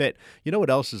good fit. You know what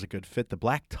else is a good fit? The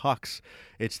Black Tux.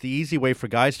 It's the easy way for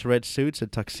guys to rent suits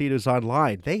and tuxedos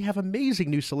online. They have amazing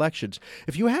new selections.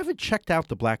 If you haven't checked out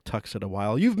the Black Tux in a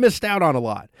while, you've missed out on a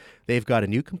lot. They've got a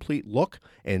new complete look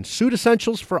and suit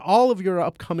essentials for all of your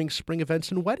upcoming spring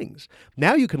events and weddings.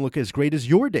 Now you can look as great as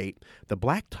your date. The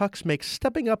Black Tux makes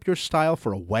stepping up your style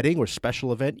for a wedding or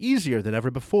special event easier than ever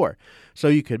before. So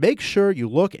you can make sure you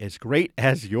look as great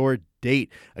as your date.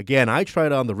 Again, I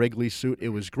tried on the Wrigley suit. It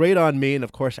was great on me. And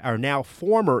of course, our now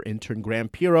former intern, Graham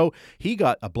Piro, he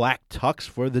got a black tux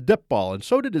for the dip ball, and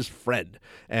so did his friend.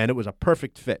 And it was a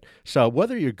perfect fit. So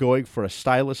whether you're going for a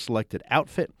stylist selected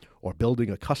outfit or building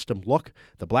a custom look,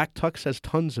 the Black Tux has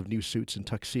tons of new suits and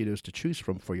tuxedos to choose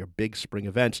from for your big spring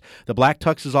events. The Black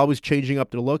Tux is always changing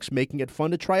up their looks, making it fun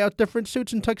to try out different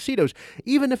suits and tuxedos.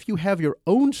 Even if you have your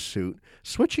own suit,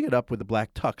 switching it up with the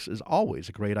Black Tux is always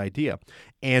a great idea.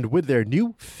 And with their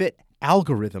new Fit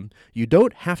algorithm. You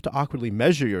don't have to awkwardly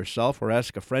measure yourself or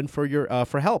ask a friend for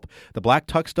help. The Black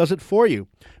Tux does it for you.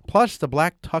 Plus, the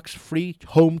Black Tux free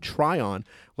home try-on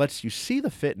lets you see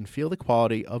the fit and feel the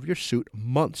quality of your suit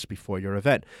months before your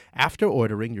event. After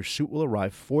ordering, your suit will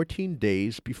arrive 14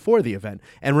 days before the event.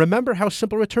 And remember how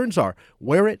simple returns are.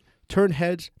 Wear it, turn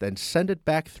heads, then send it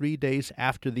back 3 days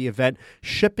after the event.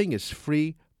 Shipping is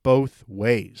free both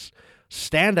ways.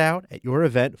 Stand out at your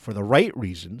event for the right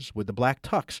reasons with the Black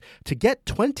Tux. To get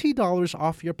 $20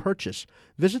 off your purchase,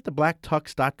 visit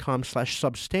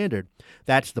theblacktux.com/substandard.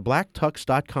 That's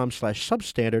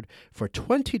theblacktux.com/substandard for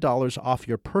 $20 off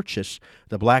your purchase.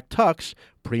 The Black Tux,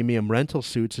 premium rental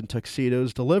suits and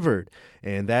tuxedos delivered.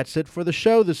 And that's it for the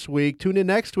show this week. Tune in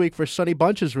next week for Sonny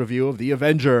Bunch's review of The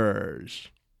Avengers.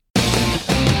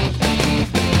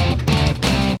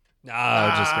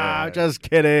 Just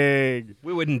kidding.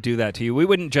 We wouldn't do that to you. We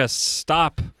wouldn't just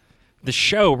stop the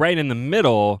show right in the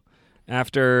middle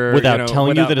after without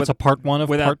telling you that it's a part one of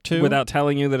part two. Without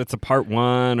telling you that it's a part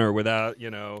one, or without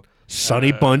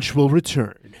Sonny Bunch will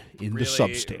return in really, the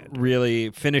Substandard. Really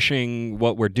finishing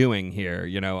what we're doing here.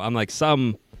 Unlike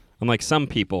some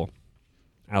people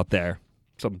out there.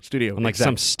 Some studio. Unlike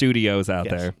some studios out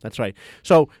there. That's right.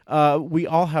 So we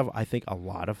all have, I think, a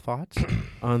lot of thoughts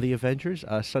on the Avengers.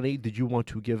 Sonny, did you want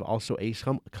to give also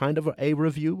some kind of a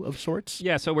review of sorts?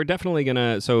 Yeah, so we're definitely going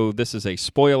to... So this is a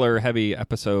spoiler-heavy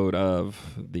episode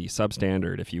of the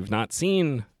Substandard. If you've not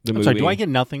seen the movie... Sorry, do I get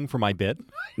nothing for my bit?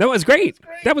 No, it was great.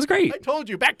 That was great. I told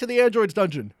you. Back to the Androids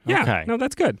dungeon. Yeah. Okay. No,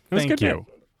 that's good. That was Thank good you.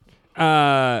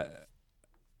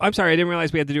 I'm sorry, I didn't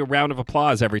realize we had to do a round of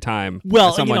applause every time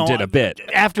someone did a bit.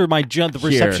 After the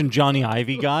reception Johnny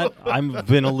Ivy got, I've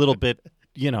been a little bit,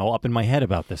 up in my head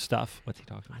about this stuff. What's he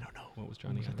talking about? I don't know. What was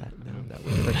Johnny Ivy? That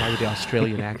was the guy with the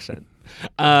Australian accent.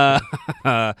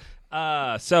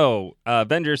 So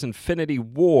Avengers Infinity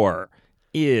War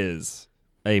is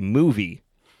a movie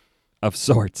of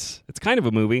sorts. It's kind of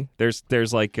a movie. There's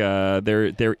like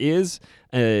there is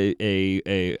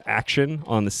a action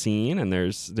on the scene, and there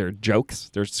are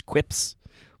jokes, there's quips,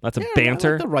 lots of banter.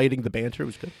 I like the writing, the banter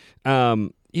was good.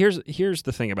 Here's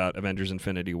the thing about Avengers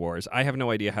Infinity Wars. I have no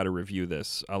idea how to review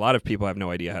this. A lot of people have no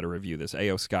idea how to review this.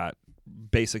 A.O. Scott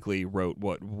basically wrote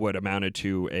what amounted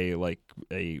to an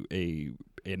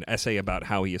essay about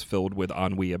how he is filled with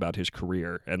ennui about his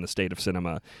career and the state of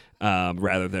cinema,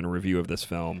 rather than a review of this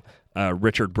film.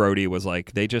 Richard Brody was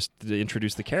like, they just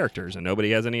introduced the characters and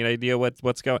nobody has any idea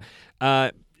what's going.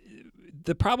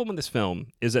 The problem with this film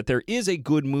is that there is a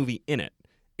good movie in it.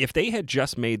 If they had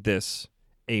just made this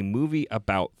a movie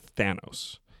about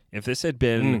Thanos, if this had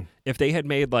been, if they had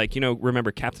made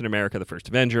remember Captain America, the First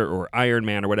Avenger, or Iron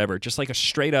Man or whatever, just like a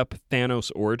straight up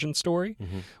Thanos origin story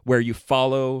where you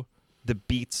follow the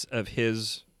beats of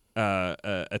his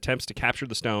attempts to capture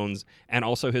the stones and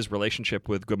also his relationship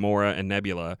with Gamora and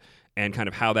Nebula and kind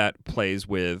of how that plays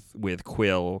with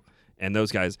Quill and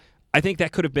those guys. I think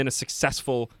that could have been a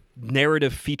successful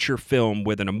narrative feature film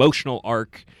with an emotional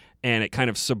arc, and it kind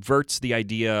of subverts the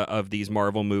idea of these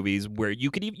Marvel movies where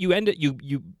you end it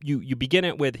you begin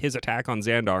it with his attack on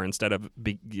Xandar instead of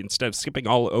skipping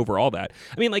over all that.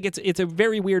 I mean, like it's a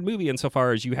very weird movie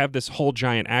insofar as you have this whole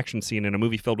giant action scene in a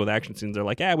movie filled with action scenes. They're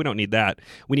like, we don't need that.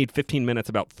 We need 15 minutes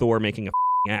about Thor making a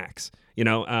axe.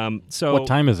 So what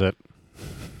time is it?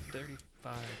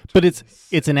 35. But it's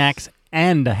an axe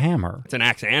and a hammer. It's an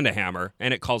axe and a hammer,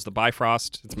 and it calls the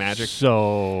Bifrost. It's magic.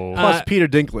 So plus Peter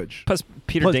Dinklage. Plus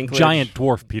Dinklage. Giant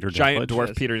dwarf Peter Dinklage. Giant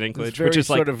dwarf Peter Dinklage, which is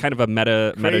like kind of a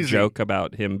meta joke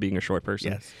about him being a short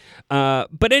person. Yes.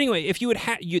 But anyway, if you would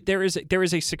there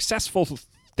is a successful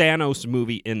Thanos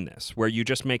movie in this where you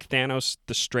just make Thanos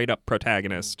the straight up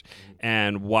protagonist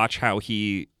and watch how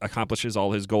he accomplishes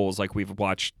all his goals, like we've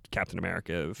watched Captain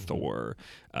America, Thor,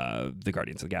 the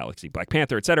Guardians of the Galaxy, Black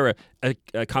Panther, etc.,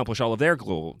 accomplish all of their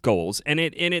goals, and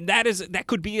that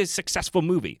could be a successful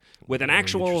movie with an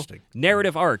actual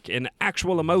narrative arc and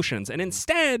actual emotions. And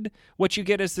instead, what you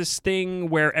get is this thing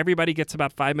where everybody gets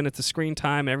about 5 minutes of screen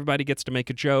time, everybody gets to make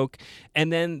a joke,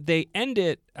 and then they end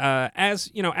it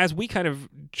as we kind of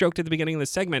joked at the beginning of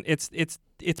this segment.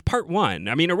 It's part one.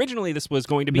 I mean, originally this was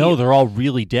going to be... No, they're all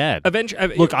really dead.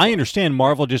 Look, I understand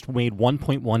Marvel just made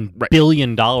 $1.1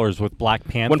 billion with Black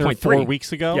Panther 4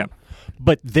 weeks ago. Yeah.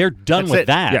 But they're done with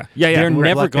that. Yeah. They're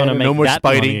never going to make that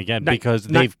Spidey. money again because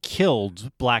they've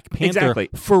killed Black Panther Exactly.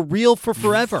 for real for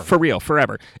forever. For real,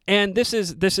 forever. And this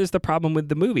is the problem with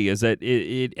the movie is that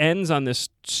it ends on this...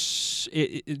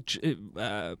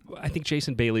 I think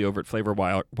Jason Bailey over at Flavor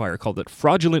Wire called it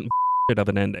fraudulent of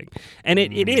an ending, and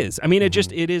it is. I mean, it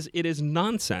is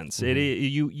nonsense.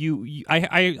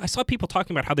 I saw people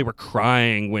talking about how they were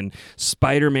crying when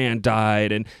Spider-Man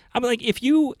died, and I'm like, if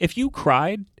you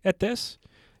cried at this,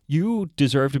 you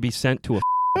deserve to be sent to a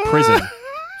prison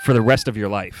for the rest of your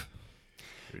life.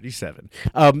 37.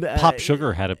 Pop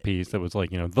Sugar had a piece that was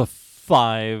like, the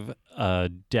 5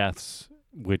 deaths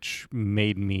which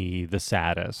made me the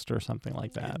saddest or something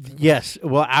like that. Yes.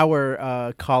 Well,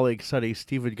 our colleague, Sonny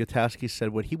Stephen Gutowski,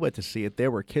 said when he went to see it,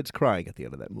 there were kids crying at the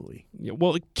end of that movie. Yeah,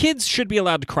 well, kids should be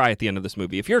allowed to cry at the end of this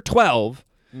movie. If you're 12,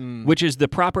 which is the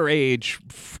proper age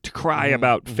to cry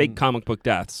about fake comic book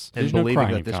deaths, there's no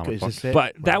crying in comic books.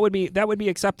 But that would be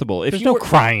acceptable. If there's no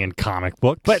crying in comic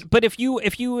books. But if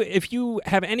you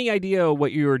have any idea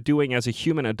what you're doing as a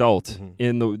human adult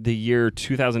in the year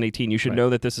 2018, you should know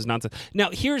that this is nonsense. Now,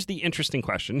 here's the interesting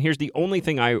question. Here's the only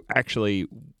thing I actually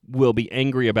will be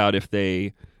angry about if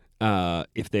they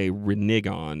renege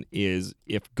on is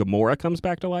if Gamora comes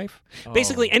back to life.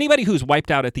 Basically, anybody who's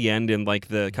wiped out at the end in like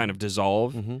the kind of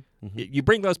dissolve, you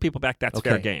bring those people back. That's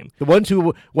fair game. The ones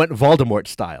who went Voldemort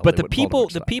style. But the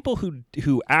people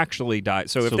who actually die.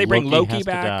 So if they bring Loki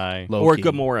back or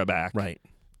Gamora back, right?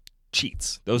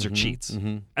 Cheats. Those are cheats.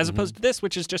 As opposed to this,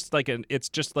 which is just like it's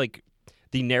just like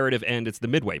the narrative end. It's the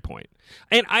midway point.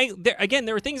 And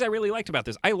there were things I really liked about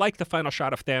this. I liked the final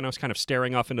shot of Thanos kind of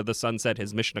staring off into the sunset,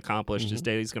 his mission accomplished, his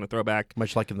day he's going to throw back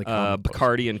much like in the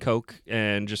Bacardi and Coke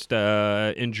and just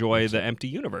enjoy the empty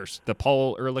universe. The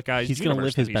Paul Ehrlich-ized He's going to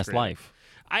live his best life.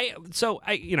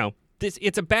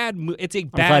 It's a bad. I'm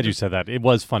glad you said that. It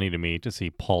was funny to me to see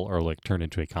Paul Ehrlich turn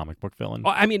into a comic book villain.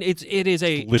 I mean, it is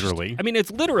literally.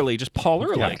 It's literally just Paul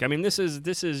Ehrlich. Yeah. I mean, this is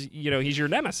he's your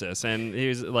nemesis, and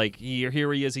he's like here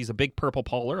he is. He's a big purple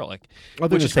Paul Ehrlich. I was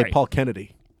going to say Paul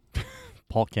Kennedy.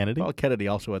 Paul Kennedy? Paul Kennedy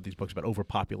also had these books about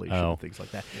overpopulation and things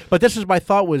like that. But this is my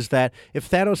thought was that if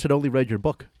Thanos had only read your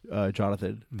book,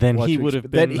 Jonathan, then he would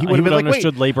have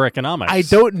understood labor economics. I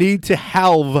don't need to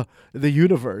halve the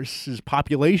universe's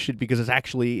population because it's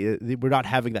actually we're not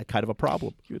having that kind of a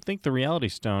problem. You would think the Reality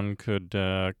Stone could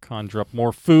conjure up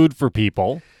more food for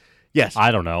people. Yes.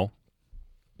 I don't know.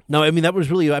 No, I mean, that was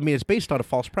really, it's based on a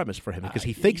false premise for him because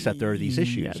he thinks that there are these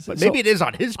issues. Yes. But maybe it is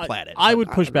on his planet. I would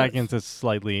push back into this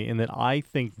slightly in that I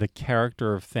think the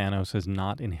character of Thanos is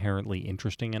not inherently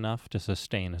interesting enough to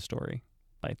sustain a story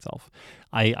by itself.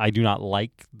 I do not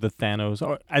like the Thanos,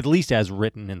 or at least as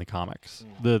written in the comics.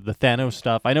 The Thanos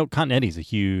stuff, I know Continetti's a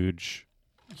huge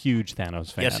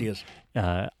Thanos fan. Yes, he is.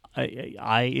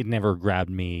 It never grabbed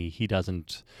me.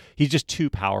 He's just too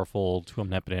powerful, too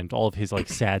omnipotent. All of his like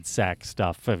sad sack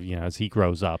stuff, as he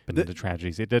grows up and into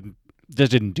tragedies, didn't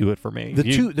do it for me.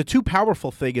 The too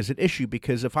powerful thing is an issue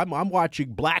because if I'm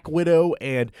watching Black Widow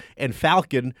and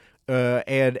Falcon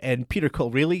and Peter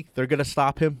Quill, really they're going to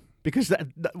stop him because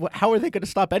how are they going to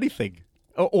stop anything?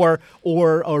 Or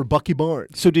Bucky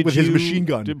Barnes with his machine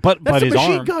gun, but his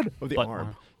machine arm. gun of the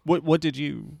arm. What did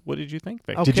you think,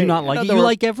 Vic? Okay. Did you not like it? You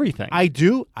like everything. I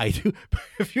do.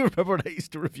 If you remember when I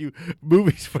used to review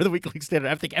movies for the Weekly Standard,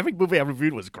 I think every movie I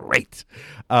reviewed was great.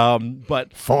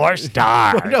 But 4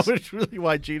 stars. No, it's really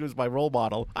why Gene was my role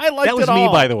model. I liked it all. That was me,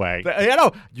 by the way.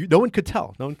 No one could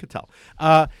tell.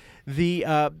 I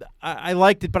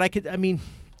liked it, but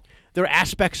there are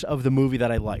aspects of the movie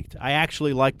that I liked. I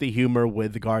actually liked the humor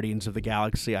with the Guardians of the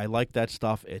Galaxy. I like that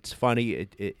stuff. It's funny.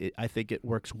 I think it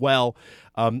works well.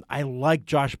 I like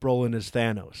Josh Brolin as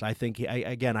Thanos. I think,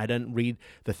 I didn't read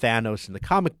the Thanos in the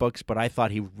comic books, but I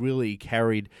thought he really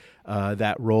carried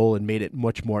that role and made it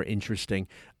much more interesting.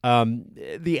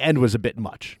 The end was a bit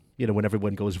much. When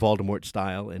everyone goes Voldemort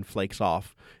style and flakes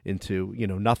off into,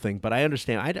 nothing. But I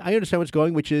understand. I understand what's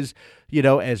going, which is,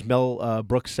 as Mel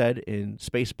Brooks said in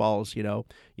Spaceballs,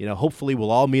 hopefully we'll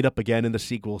all meet up again in the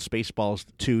sequel, Spaceballs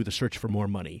 2, The Search for More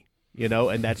Money.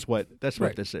 And that's what this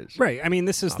is. Right. I mean,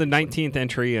 this is the 19th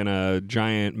entry in a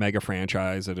giant mega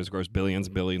franchise that has grossed billions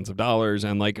and billions of dollars,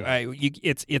 and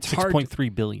it's hard.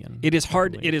 $6.3 billion. It is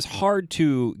hard. It is hard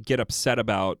to get upset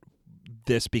about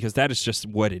this because that is just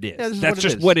what it is. Yeah, that's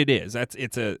just what it is. It's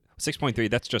a 6.3.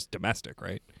 That's just domestic,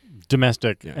 right?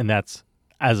 Domestic, and that's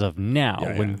as of now.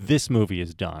 When this movie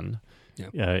is done,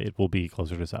 it will be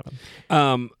closer to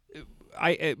 7.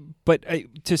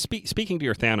 Speaking to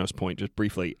your Thanos point, just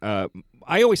briefly,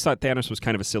 I always thought Thanos was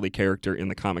kind of a silly character in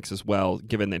the comics as well,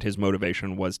 given that his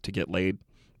motivation was to get laid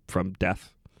from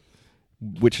death,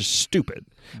 which is stupid.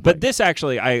 But this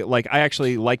actually, I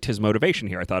actually liked his motivation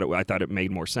here. I thought it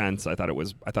made more sense. I thought it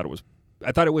was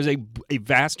I thought it was a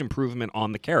vast improvement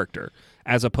on the character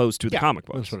as opposed to the comic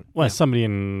books. Well, somebody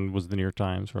was the New York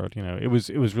Times wrote, it was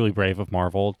really brave of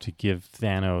Marvel to give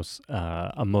Thanos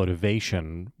a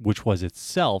motivation which was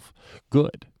itself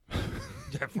good.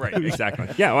 Right, exactly.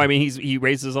 Yeah, well, I mean, he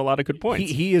raises a lot of good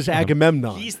points. He is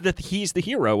Agamemnon. He's the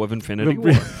hero of Infinity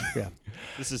War. Yeah.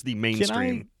 This is the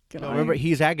mainstream. Remember,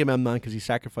 he's Agamemnon because he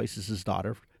sacrifices his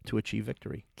daughter to achieve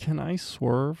victory. Can I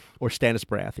swerve? Or Stannis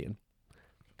Baratheon.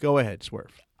 Go ahead,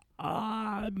 swerve.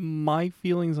 My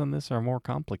feelings on this are more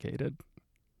complicated.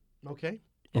 Okay.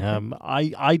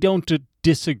 I don't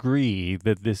disagree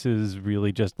that this is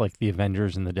really just like the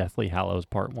Avengers and the Deathly Hallows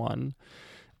Part 1.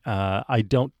 I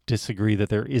don't disagree that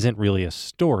there isn't really a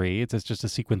story. It's just a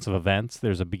sequence of events.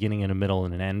 There's a beginning and a middle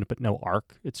and an end, but no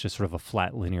arc. It's just sort of a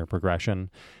flat linear progression.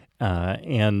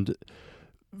 And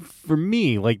for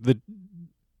me, like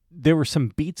there were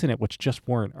some beats in it which just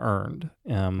weren't earned.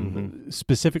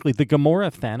 Specifically, the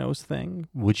Gamora Thanos thing,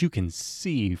 which you can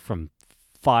see from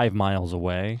 5 miles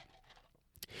away.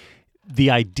 The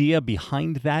idea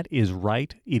behind that is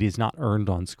right. It is not earned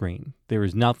on screen. There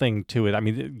is nothing to it. I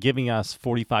mean, giving us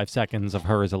 45 seconds of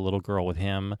her as a little girl with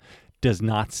him does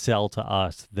not sell to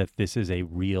us that this is a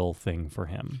real thing for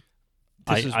him.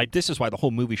 This is why the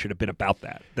whole movie should have been about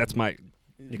that. That's my...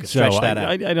 You can stretch that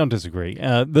out. I don't disagree.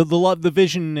 The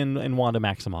Vision and Wanda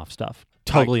Maximoff stuff,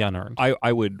 totally unearned.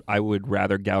 I would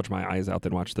rather gouge my eyes out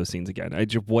than watch those scenes again.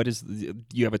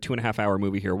 You have a 2.5 hour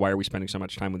movie here. Why are we spending so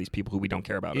much time with these people who we don't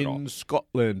care about at all? In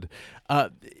Scotland.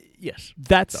 Yes.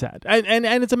 That's sad. And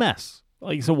it's a mess.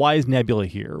 Like, so why is Nebula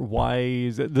here? Why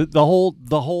is the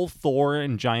whole Thor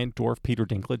and giant dwarf Peter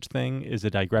Dinklage thing is a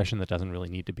digression that doesn't really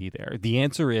need to be there. The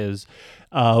answer is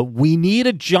we need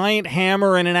a giant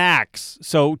hammer and an axe.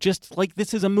 So just like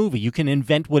this is a movie, you can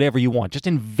invent whatever you want. Just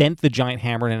invent the giant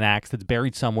hammer and an axe that's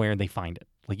buried somewhere and they find it.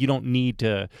 Like, you don't need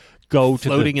to go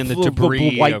floating to in the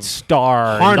debris white of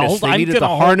star. Harness. They needed to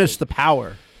harness the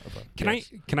power. Can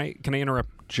I interrupt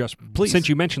just please? Since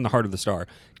you mentioned the Heart of the Star,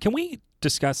 can we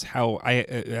discuss how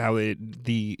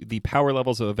the power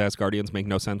levels of Asgardians make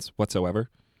no sense whatsoever?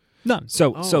 None.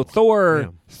 So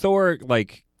Thor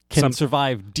like can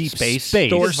survive deep space.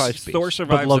 Thor survives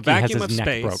but Loki the vacuum has his of neck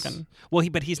space. Broken. Well,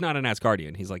 but he's not an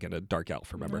Asgardian. He's like a dark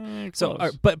elf. Remember? So,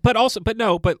 close.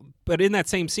 but in that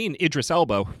same scene, Idris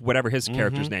Elba, whatever his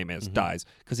character's name is, dies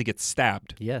because he gets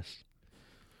stabbed. Yes.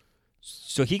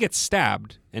 So he gets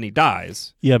stabbed and he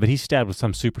dies. Yeah, but he's stabbed with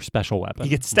some super special weapon. He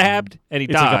gets stabbed and he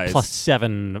it's dies. Like a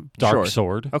 +7 dark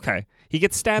sword. Okay. He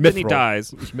gets stabbed and he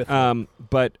dies.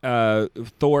 But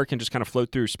Thor can just kind of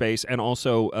float through space and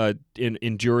also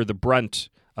endure the brunt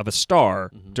of a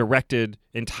star directed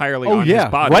entirely on his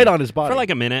body. Right on his body. For like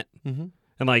a minute. And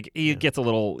like he gets a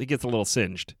little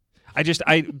singed. Like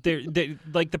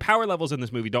the power levels in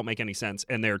this movie don't make any sense,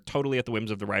 and they're totally at the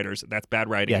whims of the writers. That's bad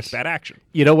writing. Yes. It's bad action.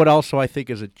 You know what also I think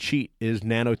is a cheat is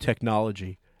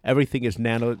nanotechnology. Everything is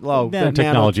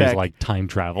nanotechnology is like time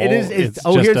travel. It is. It's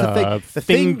here's just the thing. a The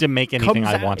thing to make anything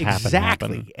I want happen.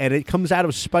 Exactly. And it comes out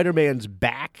of Spider-Man's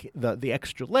back, the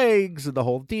extra legs and the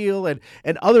whole deal, and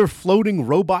other floating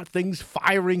robot things,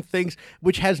 firing things,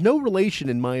 which has no relation,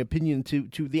 in my opinion,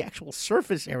 to the actual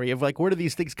surface area of like where are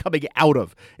these things coming out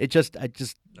of?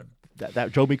 That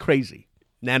drove me crazy.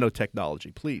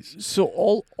 Nanotechnology, please. So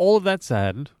all of that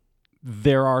said,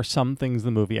 there are some things the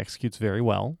movie executes very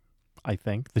well. I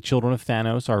think the children of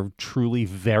Thanos are truly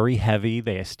very heavy.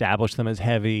 They establish them as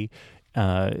heavy.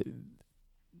 And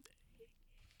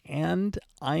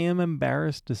I am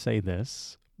embarrassed to say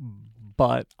this,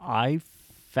 but I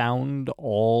found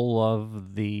all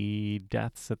of the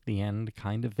deaths at the end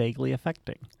kind of vaguely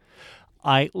affecting.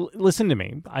 Listen to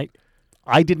me.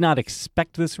 I did not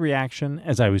expect this reaction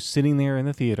as I was sitting there in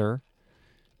the theater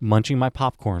munching my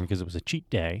popcorn because it was a cheat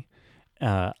day.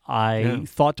 I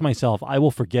thought to myself, I will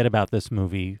forget about this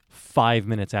movie 5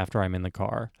 minutes after I'm in the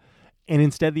car. And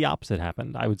instead, the opposite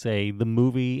happened. I would say the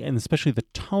movie, and especially the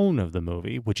tone of the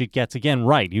movie, which it gets, again,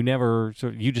 right.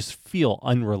 You just feel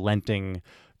unrelenting,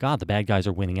 God, the bad guys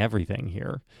are winning everything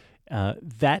here.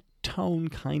 That tone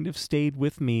kind of stayed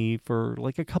with me for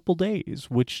like a couple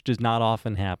days, which does not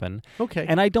often happen. Okay.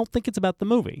 And I don't think it's about the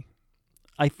movie.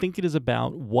 I think it is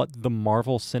about what the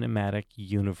Marvel Cinematic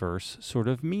Universe sort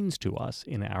of means to us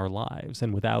in our lives.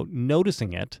 And without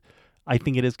noticing it, I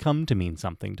think it has come to mean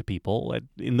something to people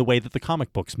in the way that the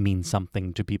comic books mean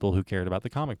something to people who cared about the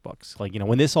comic books. Like,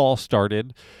 when this all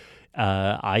started,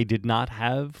 I did not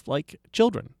have,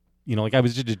 children. Like I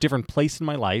was just a different place in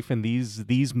my life, and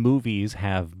these movies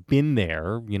have been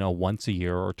there, once a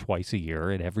year or twice a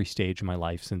year at every stage of my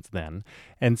life since then.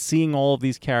 And seeing all of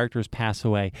these characters pass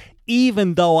away,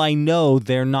 even though I know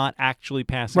they're not actually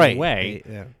passing away,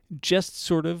 just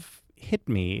sort of hit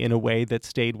me in a way that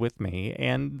stayed with me,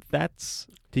 and that's...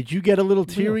 Did you get a little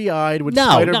teary-eyed when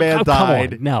Spider-Man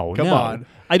died? Come on.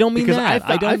 I don't mean that.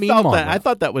 I don't mean Marvel. I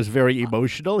thought that was very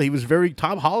emotional.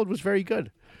 Tom Holland was very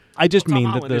good. I just Tom mean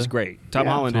Holland that is great. Tom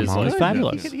Holland is Holland's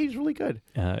fabulous. He's really good.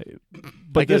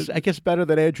 But I guess better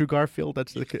than Andrew Garfield.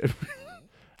 That's the kid.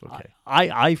 Okay.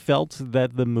 I felt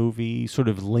that the movie sort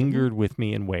of lingered with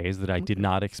me in ways that I did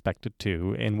not expect it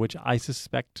to, and which I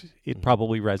suspect it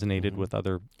probably resonated with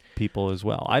other people as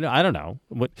well. I don't know.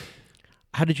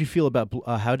 How did you feel about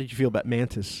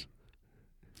Mantis?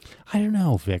 I don't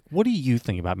know, Vic. What do you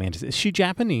think about Mantis? Is she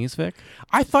Japanese, Vic?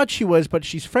 I thought she was, but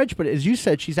she's French. But as you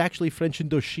said, she's actually French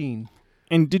Indochine.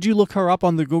 And did you look her up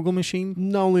on the Google machine?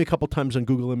 No, only a couple times on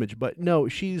Google Image. But no,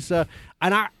 she's and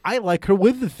I like her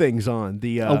with the things on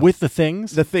with the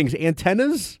things,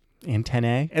 antennas,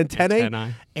 antennae,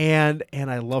 and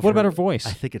I love. What about her voice?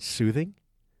 I think it's soothing.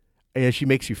 And she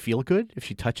makes you feel good if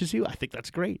she touches you. I think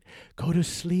that's great. Go to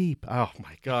sleep. Oh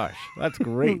my gosh, that's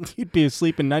great. You'd be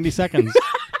asleep in 90 seconds.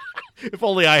 If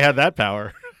only I had that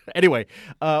power. Anyway,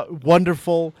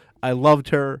 wonderful. I loved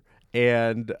her,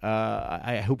 and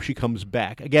I hope she comes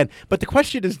back again. But the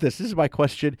question is this is my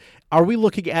question. Are we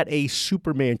looking at a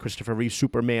Superman, Christopher Reeve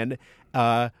Superman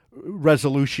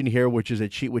resolution here, which is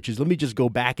let me just go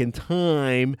back in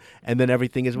time, and then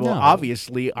everything is,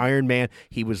 obviously, Iron Man,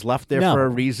 he was left there for a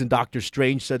reason. Doctor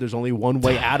Strange said there's only one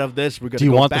way out of this. We're going to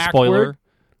go backward. Do you want the spoiler? Really?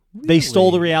 They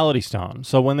stole the Reality Stone.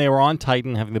 So when they were on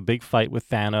Titan having the big fight with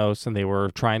Thanos and they were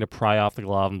trying to pry off the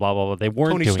glove and blah, blah, blah, they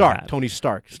weren't doing that. Tony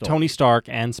Stark. Tony Stark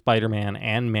and Spider-Man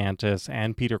and Mantis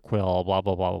and Peter Quill, blah,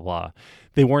 blah, blah, blah, blah.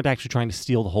 They weren't actually trying to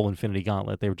steal the whole Infinity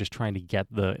Gauntlet. They were just trying to get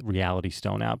the Reality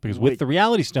Stone out. Because with the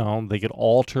Reality Stone, they could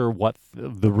alter what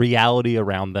the reality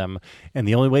around them. And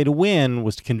the only way to win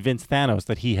was to convince Thanos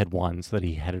that he had won, so that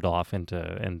he headed off and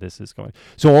this is going.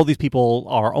 So all these people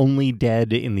are only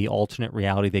dead in the alternate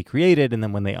reality they created, and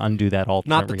then when they undo that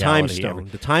alternate reality... Not the Time Stone.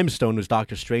 The Time Stone was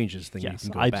Doctor Strange's thing. Yes,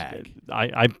 you can go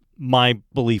back. My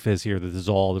belief is here that this is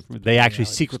all... They actually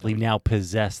secretly now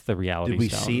possess the Reality Stone.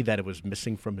 Did we see that it was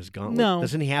missing from his gauntlet? No.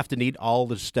 Doesn't he have to need all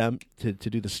the stem to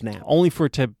do the snap? Only for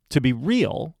it to be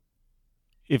real.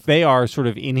 If they are sort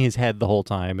of in his head the whole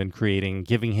time and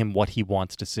giving him what he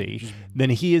wants to see, then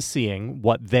he is seeing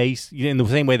what they... In the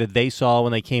same way that they saw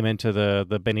when they came into the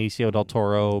Benicio del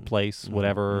Toro place,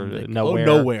 whatever, nowhere.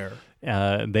 Oh, nowhere.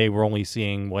 They were only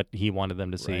seeing what he wanted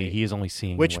them to see. Right. He is only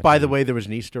seeing which, by the way, there was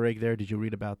an Easter egg there. Did you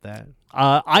read about that?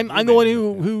 I'm the one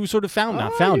who sort of found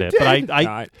it, but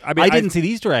I didn't see the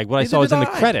Easter egg. What I saw was in the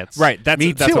credits. Right,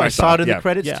 me that's too. what I saw it in the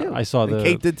credits too. I saw and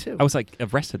Kate did too. I was like,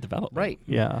 Arrested Development. Right.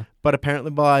 Yeah. But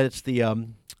apparently, it's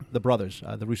the brothers,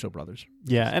 the Russo brothers.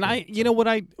 Yeah, and what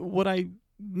I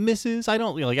miss is I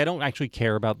don't actually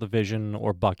care about the Vision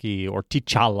or Bucky or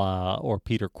T'Challa or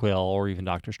Peter Quill or even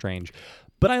Doctor Strange.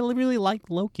 But I really like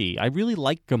Loki. I really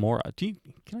like Gamora.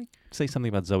 Can I say something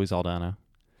about Zoe Saldana?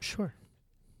 Sure.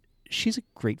 She's a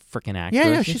great freaking actress.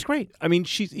 Yeah, she's great. I mean,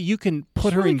 you can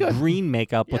put her in green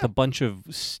makeup with a bunch of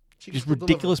just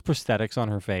ridiculous prosthetics on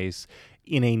her face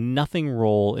in a nothing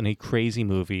role in a crazy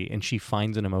movie, and she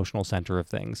finds an emotional center of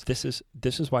things. This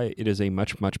is why it is a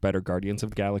much, much better Guardians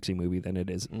of the Galaxy movie than it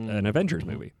is an Avengers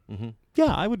movie. Mm-hmm.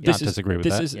 Yeah, I would not disagree with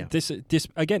that. This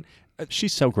again,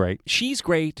 she's so great. She's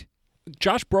great.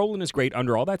 Josh Brolin is great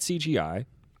under all that CGI.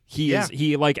 He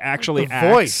actually acts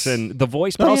voice. And the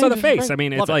voice, but also the face. I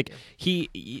mean, it's like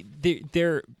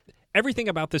they're everything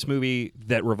about this movie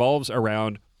that revolves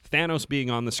around Thanos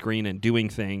being on the screen and doing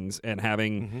things and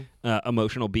having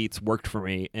emotional beats worked for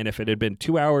me. And if it had been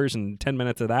 2 hours and 10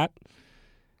 minutes of that,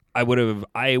 I would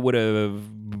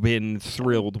have been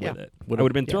thrilled with it. I would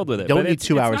have been thrilled with it. Don't need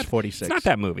 2 hours 46. It's not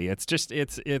that movie. It's just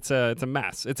it's a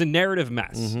mess. It's a narrative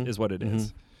mess, is what it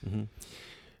is. Mm-hmm.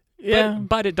 Yeah,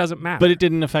 but it doesn't matter. But it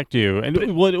didn't affect you, and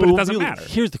but it doesn't matter.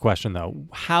 Here's the question, though: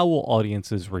 how will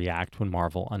audiences react when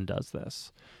Marvel undoes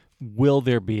this? Will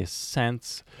there be a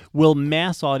sense? Will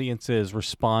mass audiences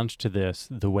respond to this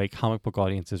the way comic book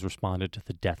audiences responded to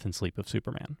the death and sleep of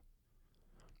Superman?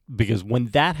 Because when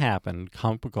that happened,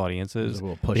 comic book audiences,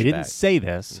 they didn't say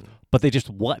this, but they just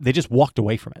walked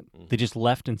away from it. They just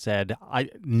left and said, I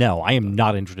am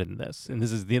not interested in this. And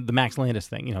this is the Max Landis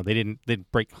thing.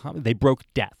 They broke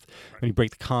death. When you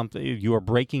break you are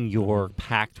breaking your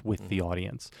pact with the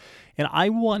audience. And I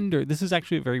wonder, this is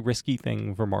actually a very risky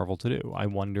thing for Marvel to do. I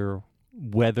wonder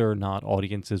whether or not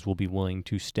audiences will be willing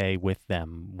to stay with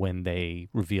them when they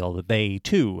reveal that they,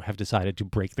 too, have decided to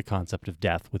break the concept of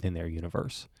death within their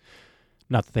universe.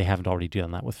 Not that they haven't already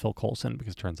done that with Phil Coulson,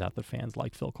 because it turns out that fans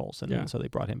liked Phil Coulson, and so they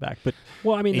brought him back. But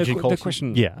well, I mean, the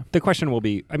question, yeah, the question will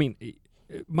be, I mean,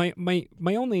 my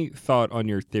only thought on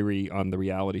your theory on the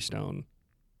Reality Stone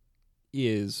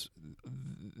is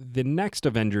the next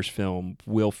Avengers film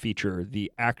will feature the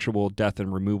actual death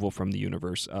and removal from the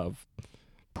universe of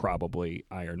probably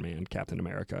Iron Man, Captain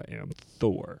America, and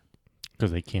Thor.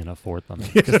 Because they can't afford them.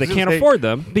 Because they can't afford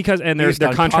them, and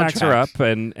their contracts are up,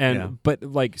 and but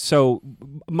like, so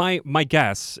my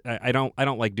guess, I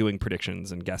don't like doing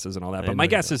predictions and guesses and all that, but my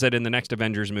guess is that in the next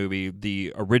Avengers movie,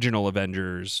 the original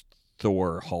Avengers,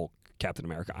 Thor, Hulk, Captain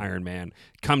America, Iron Man,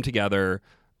 come together,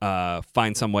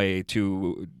 find some way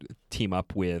to team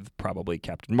up with probably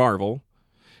Captain Marvel,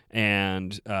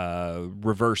 and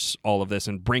reverse all of this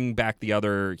and bring back the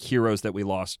other heroes that we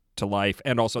lost to life,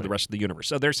 and also the rest of the universe.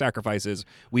 So their sacrifice is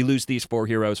we lose these 4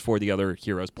 heroes for the other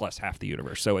heroes plus half the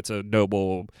universe. So it's a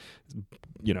noble,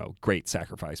 great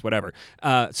sacrifice, whatever.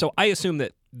 So I assume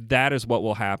that is what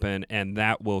will happen, and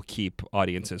that will keep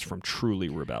audiences from truly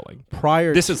rebelling.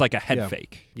 This is like a head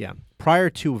fake. Yeah. Prior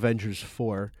to Avengers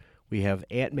 4, we have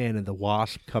Ant-Man and the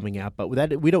Wasp coming out, but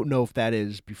we don't know if that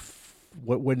is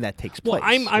when that takes place.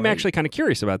 Well, I'm actually kind of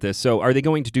curious about this. So are they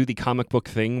going to do the comic book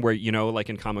thing where, like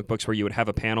in comic books where you would have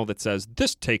a panel that says,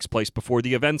 this takes place before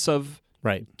the events of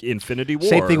Infinity War?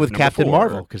 Same thing with Captain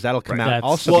Marvel, because that'll come out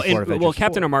also before Avengers 4.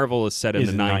 Captain Marvel is set in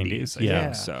the 90s.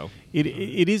 Yeah. So it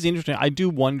is interesting. I do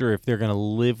wonder if they're going to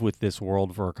live with this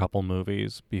world for a couple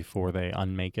movies before they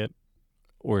unmake it,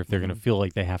 or if they're going to feel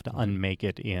like they have to unmake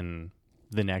it in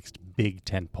the next big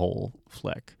tentpole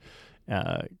flick.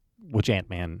 Which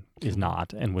Ant-Man is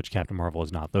not, and which Captain Marvel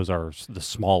is not. Those are the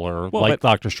smaller,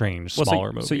 Doctor Strange,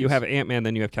 smaller movies. So you have Ant-Man,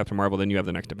 then you have Captain Marvel, then you have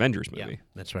the next Avengers movie. Yeah,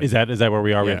 that's right. Is that where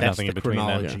we are? Yeah, We have that's nothing in the between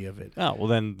chronology then. of it. Oh, well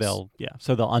then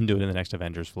so they'll undo it in the next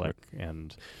Avengers flick.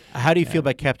 And how do you feel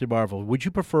about Captain Marvel? Would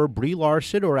you prefer Brie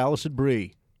Larson or Alison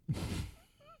Brie?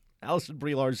 Alison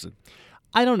Brie Larson.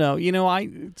 I don't know.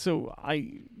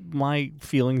 My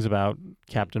feelings about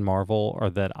Captain Marvel are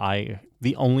that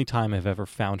the only time I've ever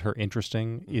found her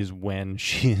interesting is when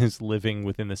she is living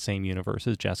within the same universe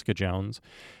as Jessica Jones,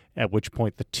 at which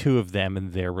point the two of them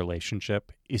and their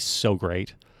relationship is so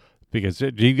great. Because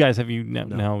have you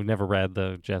never read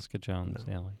the Jessica Jones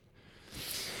daily?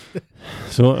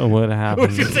 So what happened? I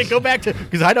was going to say, go back to,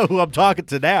 because I know who I'm talking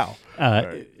to now.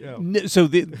 So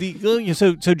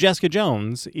so Jessica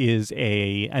Jones is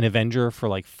an Avenger for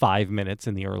like 5 minutes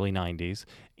in the early 90s,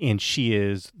 and she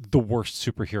is the worst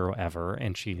superhero ever,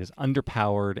 and she is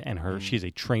underpowered, and she's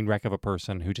a train wreck of a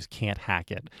person who just can't hack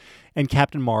it. And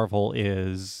Captain Marvel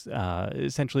is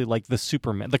essentially like the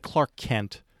Superman, the Clark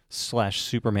Kent /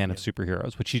 Superman of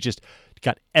superheroes, which she just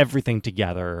got everything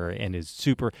together and is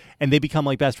super, and they become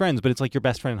like best friends. But it's like your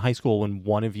best friend in high school when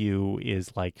one of you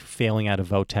is like failing out of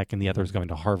Votech and the other is going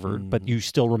to Harvard, but you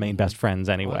still remain best friends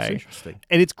anyway. That's interesting.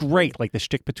 And it's great. Like the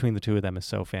shtick between the two of them is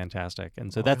so fantastic.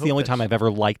 And so that's the only time I've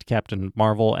ever liked Captain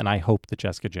Marvel, and I hope that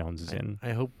Jessica Jones is in.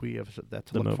 I hope we have that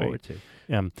to the look movie. forward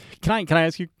to. Can I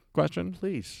ask you a question?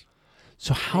 Please.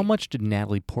 So how much did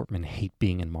Natalie Portman hate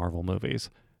being in Marvel movies?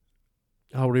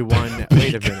 I'll rewind that.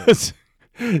 Wait a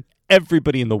minute.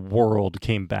 Everybody in the world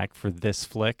came back for this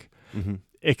flick,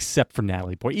 except for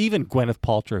Natalie Portman. Even Gwyneth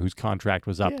Paltrow, whose contract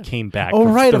was up, came back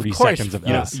for 30 seconds of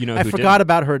this. I forgot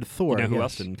about her in Thor. You know who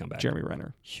else didn't come back? Jeremy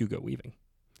Renner. Hugo Weaving.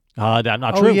 Not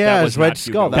true. Oh, yeah, that was Red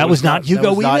Skull. That was not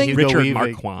Hugo Weaving? Richard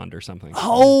Marquand or something.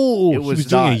 Oh, It he was was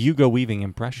doing a not. Hugo Weaving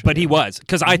impression. But he was,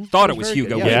 because I thought it was very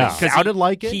Hugo good. Weaving. Yeah. 'Cause Sounded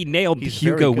like it. He nailed the He's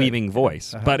very Hugo good. Weaving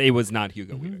voice, but it was not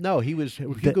Hugo Weaving. No,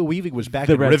 Hugo Weaving was back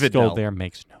the in Red Rivendell. Skull there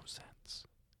makes no sense.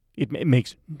 It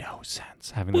makes no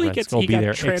sense having the Red Skull he be got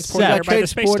there. transported except there by the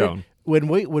Space Stone. When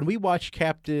we watched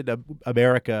Captain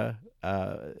America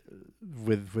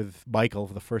with Michael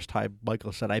for the first time,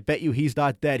 Michael said, "I bet you he's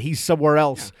not dead. He's somewhere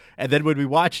else." Yeah. And then when we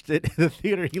watched it in the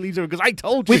theater, he leaves over because I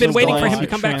told you. We've been waiting for him gone. to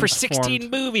come back for 16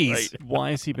 Transformed. movies. Right.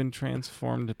 Why has he been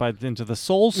transformed into the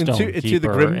Soul Stone into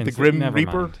the Grim Never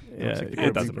Reaper? mind. It looks like the it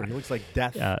Grim doesn't Reaper. matter. It looks like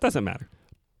death. Doesn't matter.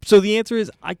 So the answer is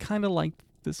I kind of liked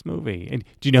this movie. And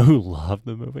do you know who loved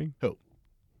the movie? Who?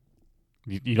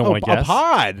 You don't want to guess?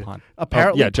 Pod.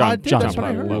 Apparently, yeah, John- Pod did. John That's what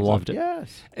I Pod heard. loved it.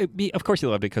 Yes. Of course he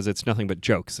loved it because it's nothing but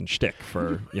jokes and shtick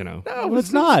for, No, Well,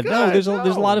 it's not. No, there's a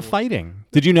lot of fighting.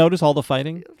 Did you notice all the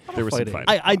fighting? There was some fighting.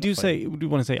 I do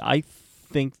want to say I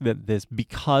think that this,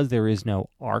 because there is no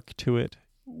arc to it,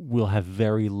 will have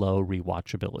very low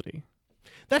rewatchability.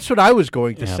 That's what I was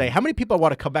going to say. How many people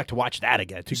want to come back to watch that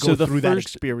again, to go through that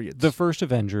experience? The first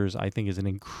Avengers, I think, is an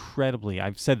incredibly,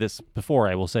 I've said this before,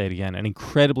 I will say it again, an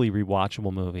incredibly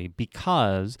rewatchable movie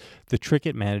because the trick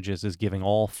it manages is giving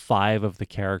all 5 of the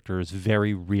characters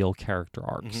very real character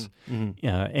arcs.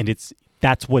 And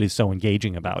that's what is so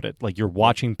engaging about it. Like, you're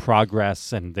watching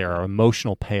progress and there are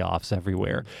emotional payoffs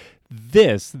everywhere.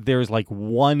 There's like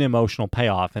one emotional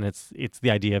payoff, and it's the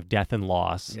idea of death and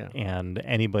loss. Yeah. And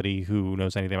anybody who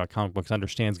knows anything about comic books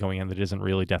understands going in that it isn't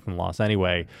really death and loss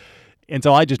anyway. And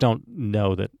so I just don't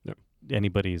know that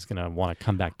anybody's going to want to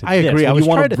come back to this. I agree. When I was you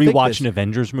want trying to to think rewatch this. an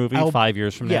Avengers movie 5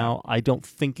 years from now, I don't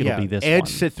think it'll be this and one.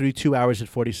 sit through 2 hours and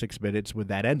 46 minutes with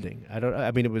that ending.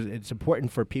 I mean, it's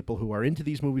important for people who are into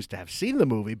these movies to have seen the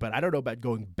movie, but I don't know about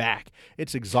going back.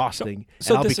 It's exhausting.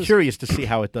 So and I'll be curious to see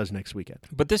how it does next weekend.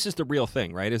 But this is the real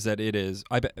thing, right? Is that it is.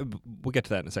 We'll get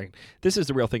to that in a second. This is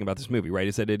the real thing about this movie, right?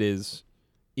 Is that it is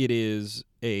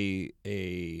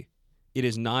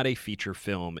not a feature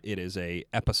film. It is a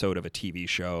episode of a TV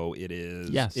show. It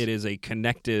is a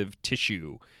connective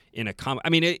tissue in a comic. I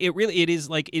mean, it is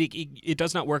like it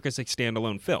does not work as a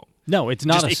standalone film. No, it's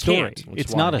not a story.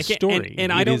 It's not a story.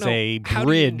 And I don't know. It is a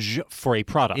bridge for a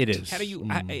product. It is. How do you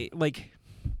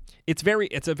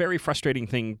It's a very frustrating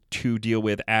thing to deal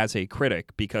with as a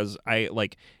critic because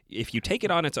if you take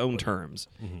it on its own terms,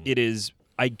 it is,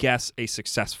 I guess, a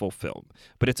successful film.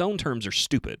 But its own terms are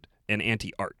stupid and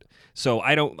anti-art. So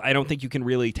I don't think you can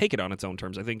really take it on its own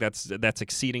terms. I think that's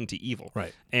acceding to evil.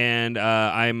 Right. And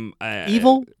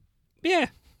evil? Yeah.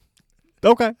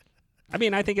 Okay. I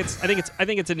mean, I think it's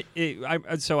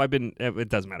so I've been. It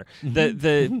doesn't matter.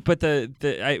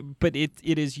 But it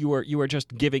is you are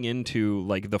just giving into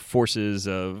like the forces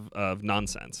of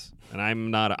nonsense. And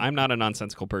I'm not a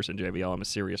nonsensical person, JVL. I'm a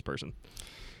serious person.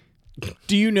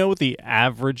 Do you know what the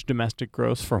average domestic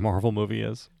gross for a Marvel movie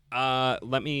is? I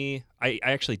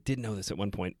actually did know this at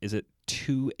one point. Is it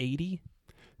 280?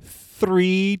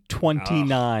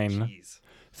 329. Oh, jeez.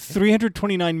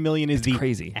 329 million is the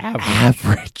crazy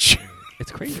average.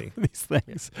 It's crazy. These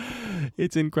things.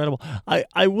 It's incredible.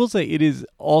 I will say it is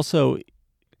also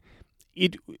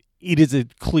it is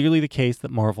clearly the case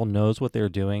that Marvel knows what they're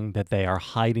doing, that they are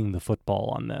hiding the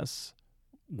football on this.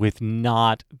 With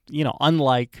not,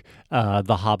 unlike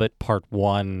The Hobbit Part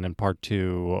 1 and Part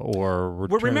 2 or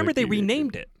Return remember they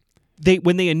renamed it.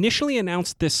 When they initially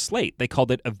announced this slate, they called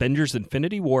it Avengers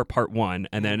Infinity War Part 1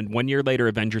 and then 1 year later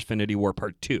Avengers Infinity War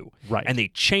Part 2. Right. And they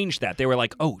changed that. They were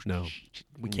like, "Oh, no.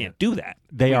 We can't do that."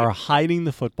 They are hiding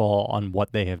the football on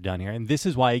what they have done here. And this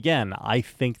is why, again, I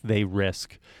think they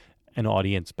risk an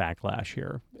audience backlash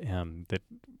here.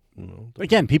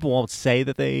 Again, people won't say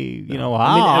that they,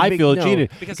 I feel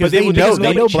cheated. Because they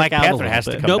know Black Panther has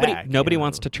to come back. Nobody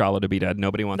wants T'Challa to be dead.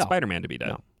 Nobody wants Spider-Man to be dead.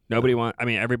 No.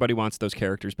 Everybody wants those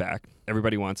characters back.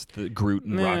 Everybody wants the Groot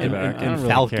and Rocket back. And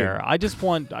Falcon. Care. I just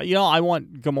want, I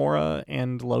want Gamora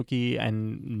and Loki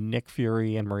and Nick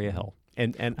Fury and Maria Hill.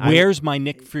 And where's my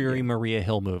Nick Fury Maria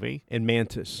Hill movie? And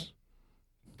Mantis.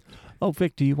 Oh,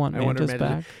 Vic, do you want Mantis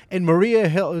back? And Maria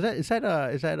Hill, is that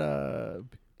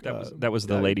that was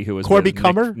the lady who was Corby with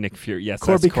Cummer? Nick Fury. Yes,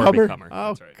 Corby that's Corby Cummer? Cummer. Oh,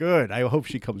 that's right. Good. I hope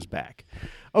she comes back.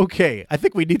 Okay, I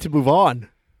think we need to move on.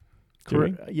 Do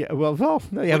we? Yeah. Well,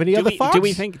 no. You have any other thoughts? Do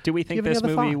we think this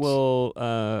movie will?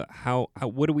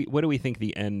 What do we think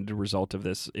the end result of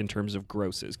this in terms of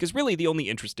gross is? Because really, the only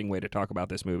interesting way to talk about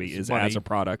this movie is money. as a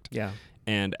product. Yeah.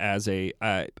 And as a,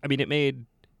 it made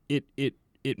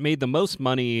the most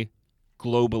money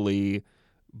globally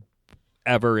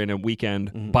ever in a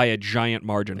weekend by a giant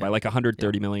margin, by like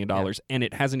 $130 million, and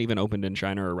it hasn't even opened in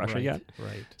China or Russia yet.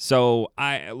 Right. So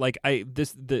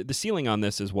the ceiling on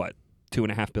this is what,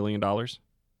 $2.5 billion?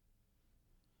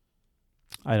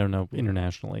 I don't know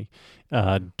internationally,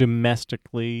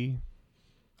 domestically.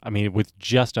 I mean, with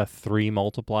just a 3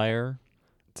 multiplier,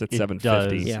 it's at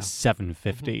 750. Does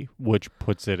 750, which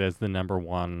puts it as the number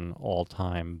one all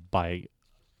time by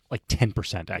like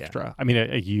 10% extra. Yeah. I mean,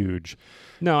 a huge.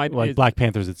 No, Black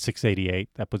Panther's at 688.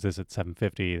 That puts us at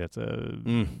 750. That's a.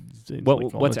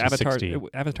 What's Avatar? 60.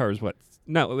 Avatar is what?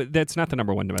 No, that's not the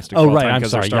number one domestic. Oh, right. I'm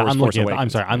sorry. I'm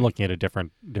looking at a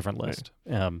different list.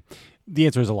 Right. The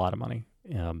answer is a lot of money.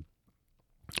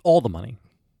 All the money.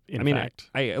 I'm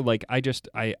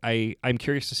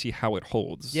curious to see how it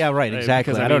holds. Yeah, right.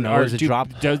 Exactly. I don't know. Does it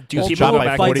drop? Do people drop go by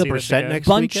back 40% next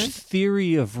Bunch weekend?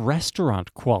 theory of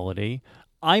restaurant quality.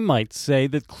 I might say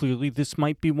that clearly this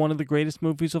might be one of the greatest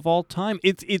movies of all time.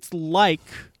 It's like,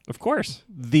 of course,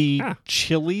 the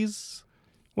Chili's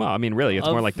Well, I mean, really, it's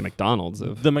more like the McDonald's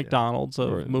of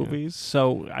movies.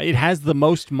 So it has the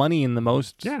most money in the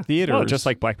most theaters. Well, just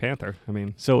like Black Panther. I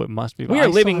mean, so it must be.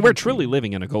 We're truly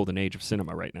living in a golden age of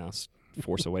cinema right now.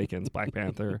 Force Awakens, Black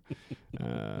Panther.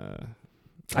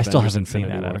 I still haven't seen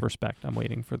that out of respect. I'm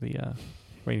waiting for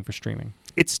streaming.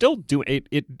 It's still doing it.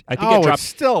 I think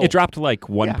it dropped to like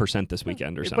 1% this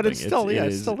weekend or something. But it's still there.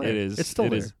 It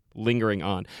is lingering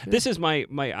on. Yeah. This is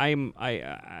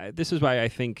this is why I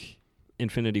think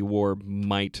Infinity War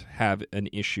might have an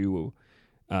issue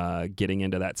getting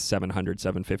into that 700,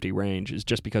 750 range, is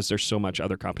just because there's so much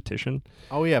other competition.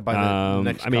 Oh yeah, by the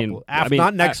next couple.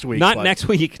 Not next week. Not next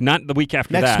week. Not the week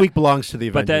after that. Next week belongs to the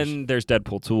Avengers. But then there's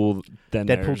Deadpool 2. Then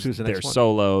there's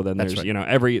Solo. Then there's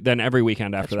every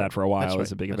weekend after that for a while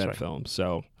is a big event film.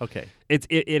 So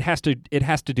it has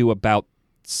to do about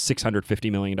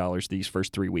 $650 million these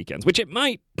first 3 weekends, which it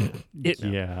might.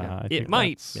 It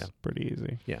might. That's pretty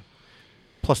easy. Yeah.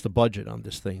 Plus the budget on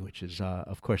this thing, which is,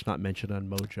 of course, not mentioned on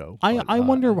Mojo. I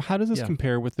wonder, how does this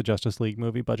compare with the Justice League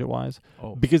movie budget-wise?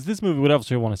 Because this movie, what else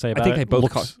do you want to say about it? I think they both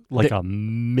cost like $1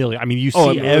 million. I mean, you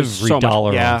see every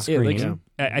dollar on screen.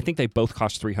 I think they both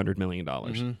cost $300 million.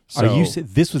 Mm-hmm. So, are you?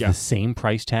 This was the same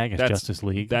price tag as Justice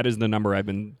League? That is the number I've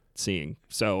been seeing.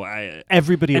 So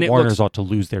everybody at Warner's ought to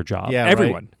lose their job. Yeah,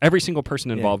 everyone, every single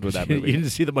person involved with that movie. You didn't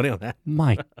see the money on that.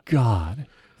 My God,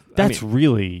 that's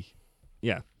really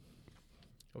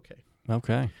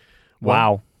Okay. Wow.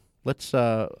 Well, let's.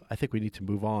 I think we need to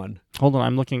move on. Hold on,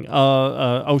 I'm looking.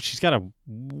 She's got a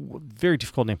very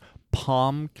difficult name.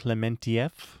 Pom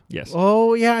Clementieff. Yes.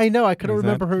 Oh yeah, I know. I couldn't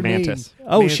remember her Mantis. name.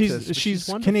 Oh, Mantis, she's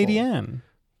wonderful. Canadian.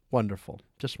 Wonderful.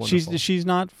 Just wonderful. She's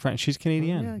not French. She's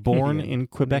Canadian. Yeah, born Canadian. in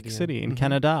Quebec City, in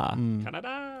Canada.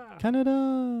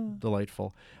 Canada.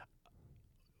 Delightful.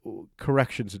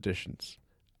 Corrections editions.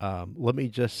 Let me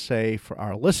just say for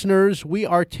our listeners, we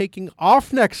are taking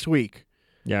off next week.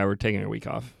 Yeah, we're taking a week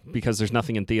off because there's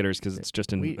nothing in theaters because it's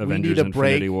just in Avengers need a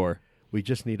Infinity break. War. We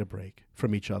just need a break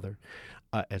from each other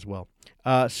as well.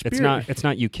 It's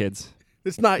not you kids.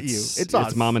 It's not you. It's us.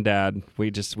 It's mom and dad.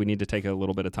 We need to take a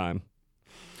little bit of time.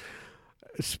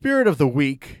 Spirit of the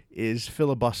week is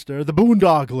Filibuster, the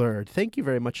Boondogler. Thank you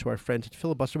very much to our friends at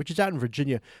Filibuster, which is out in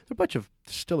Virginia. There are a bunch of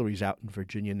distilleries out in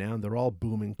Virginia now, and they're all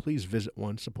booming. Please visit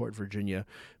one. Support Virginia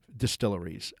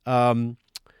distilleries. And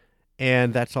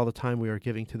that's all the time we are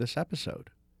giving to this episode.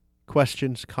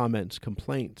 Questions, comments,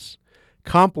 complaints,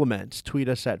 compliments. Tweet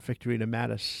us at Victorina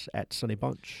Mattis, at Sunny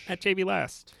Bunch. At JB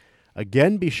Last.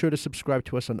 Again, be sure to subscribe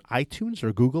to us on iTunes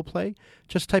or Google Play.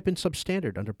 Just type in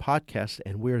Substandard under podcast,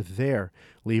 and we're there.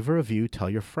 Leave a review, tell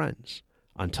your friends.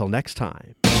 Until next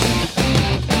time. I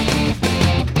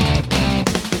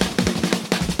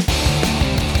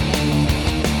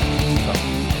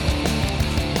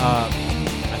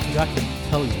forgot to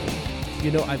tell you,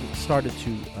 I've started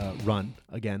to run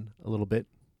again a little bit.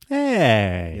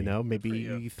 Hey.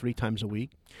 Maybe 3 times a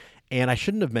week. And I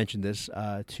shouldn't have mentioned this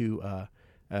to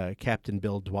Captain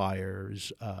Bill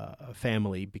Dwyer's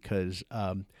family because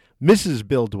Mrs.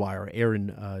 Bill Dwyer,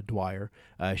 Erin Dwyer,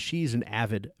 she's an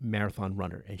avid marathon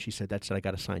runner. And she said, that's it, I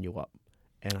got to sign you up.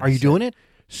 And Are you doing it?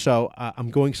 So I'm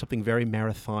going something very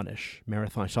marathon.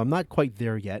 So I'm not quite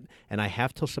there yet, and I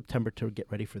have till September to get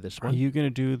ready for this one. Are you going to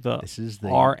do the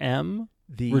RM,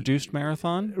 the reduced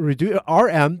marathon?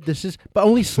 RM, this is, but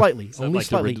only slightly. Only like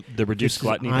slightly. The reduced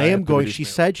gluttony. I am going, she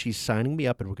said she's signing me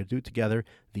up, and we're going to do it together,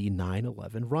 the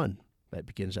 9/11 run. That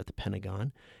begins at the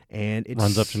Pentagon. And it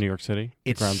runs up to New York City?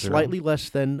 It's slightly less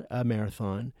than a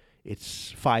marathon.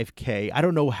 It's 5K. I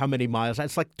don't know how many miles.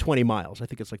 It's like 20 miles. I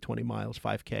think it's like 20 miles,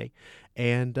 5K.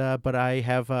 And but I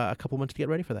have a couple months to get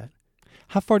ready for that.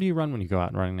 How far do you run when you go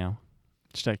out running now?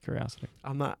 Just out of curiosity.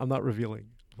 I'm not revealing.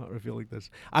 I'm not revealing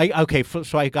this.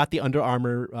 So I got the Under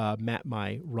Armour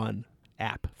My Run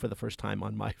app for the first time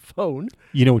on my phone.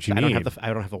 You know what you need? I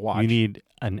don't have the watch. You need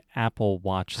an Apple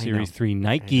Watch Series 3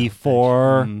 Nike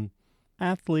for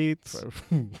athletes. So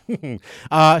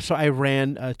I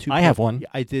ran I have one.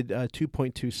 I did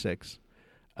 2.26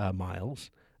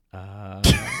 miles. And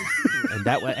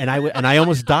I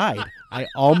almost died. I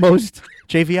almost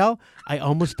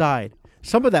died.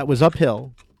 Some of that was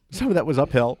uphill.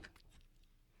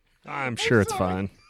 I'm sure it's fine.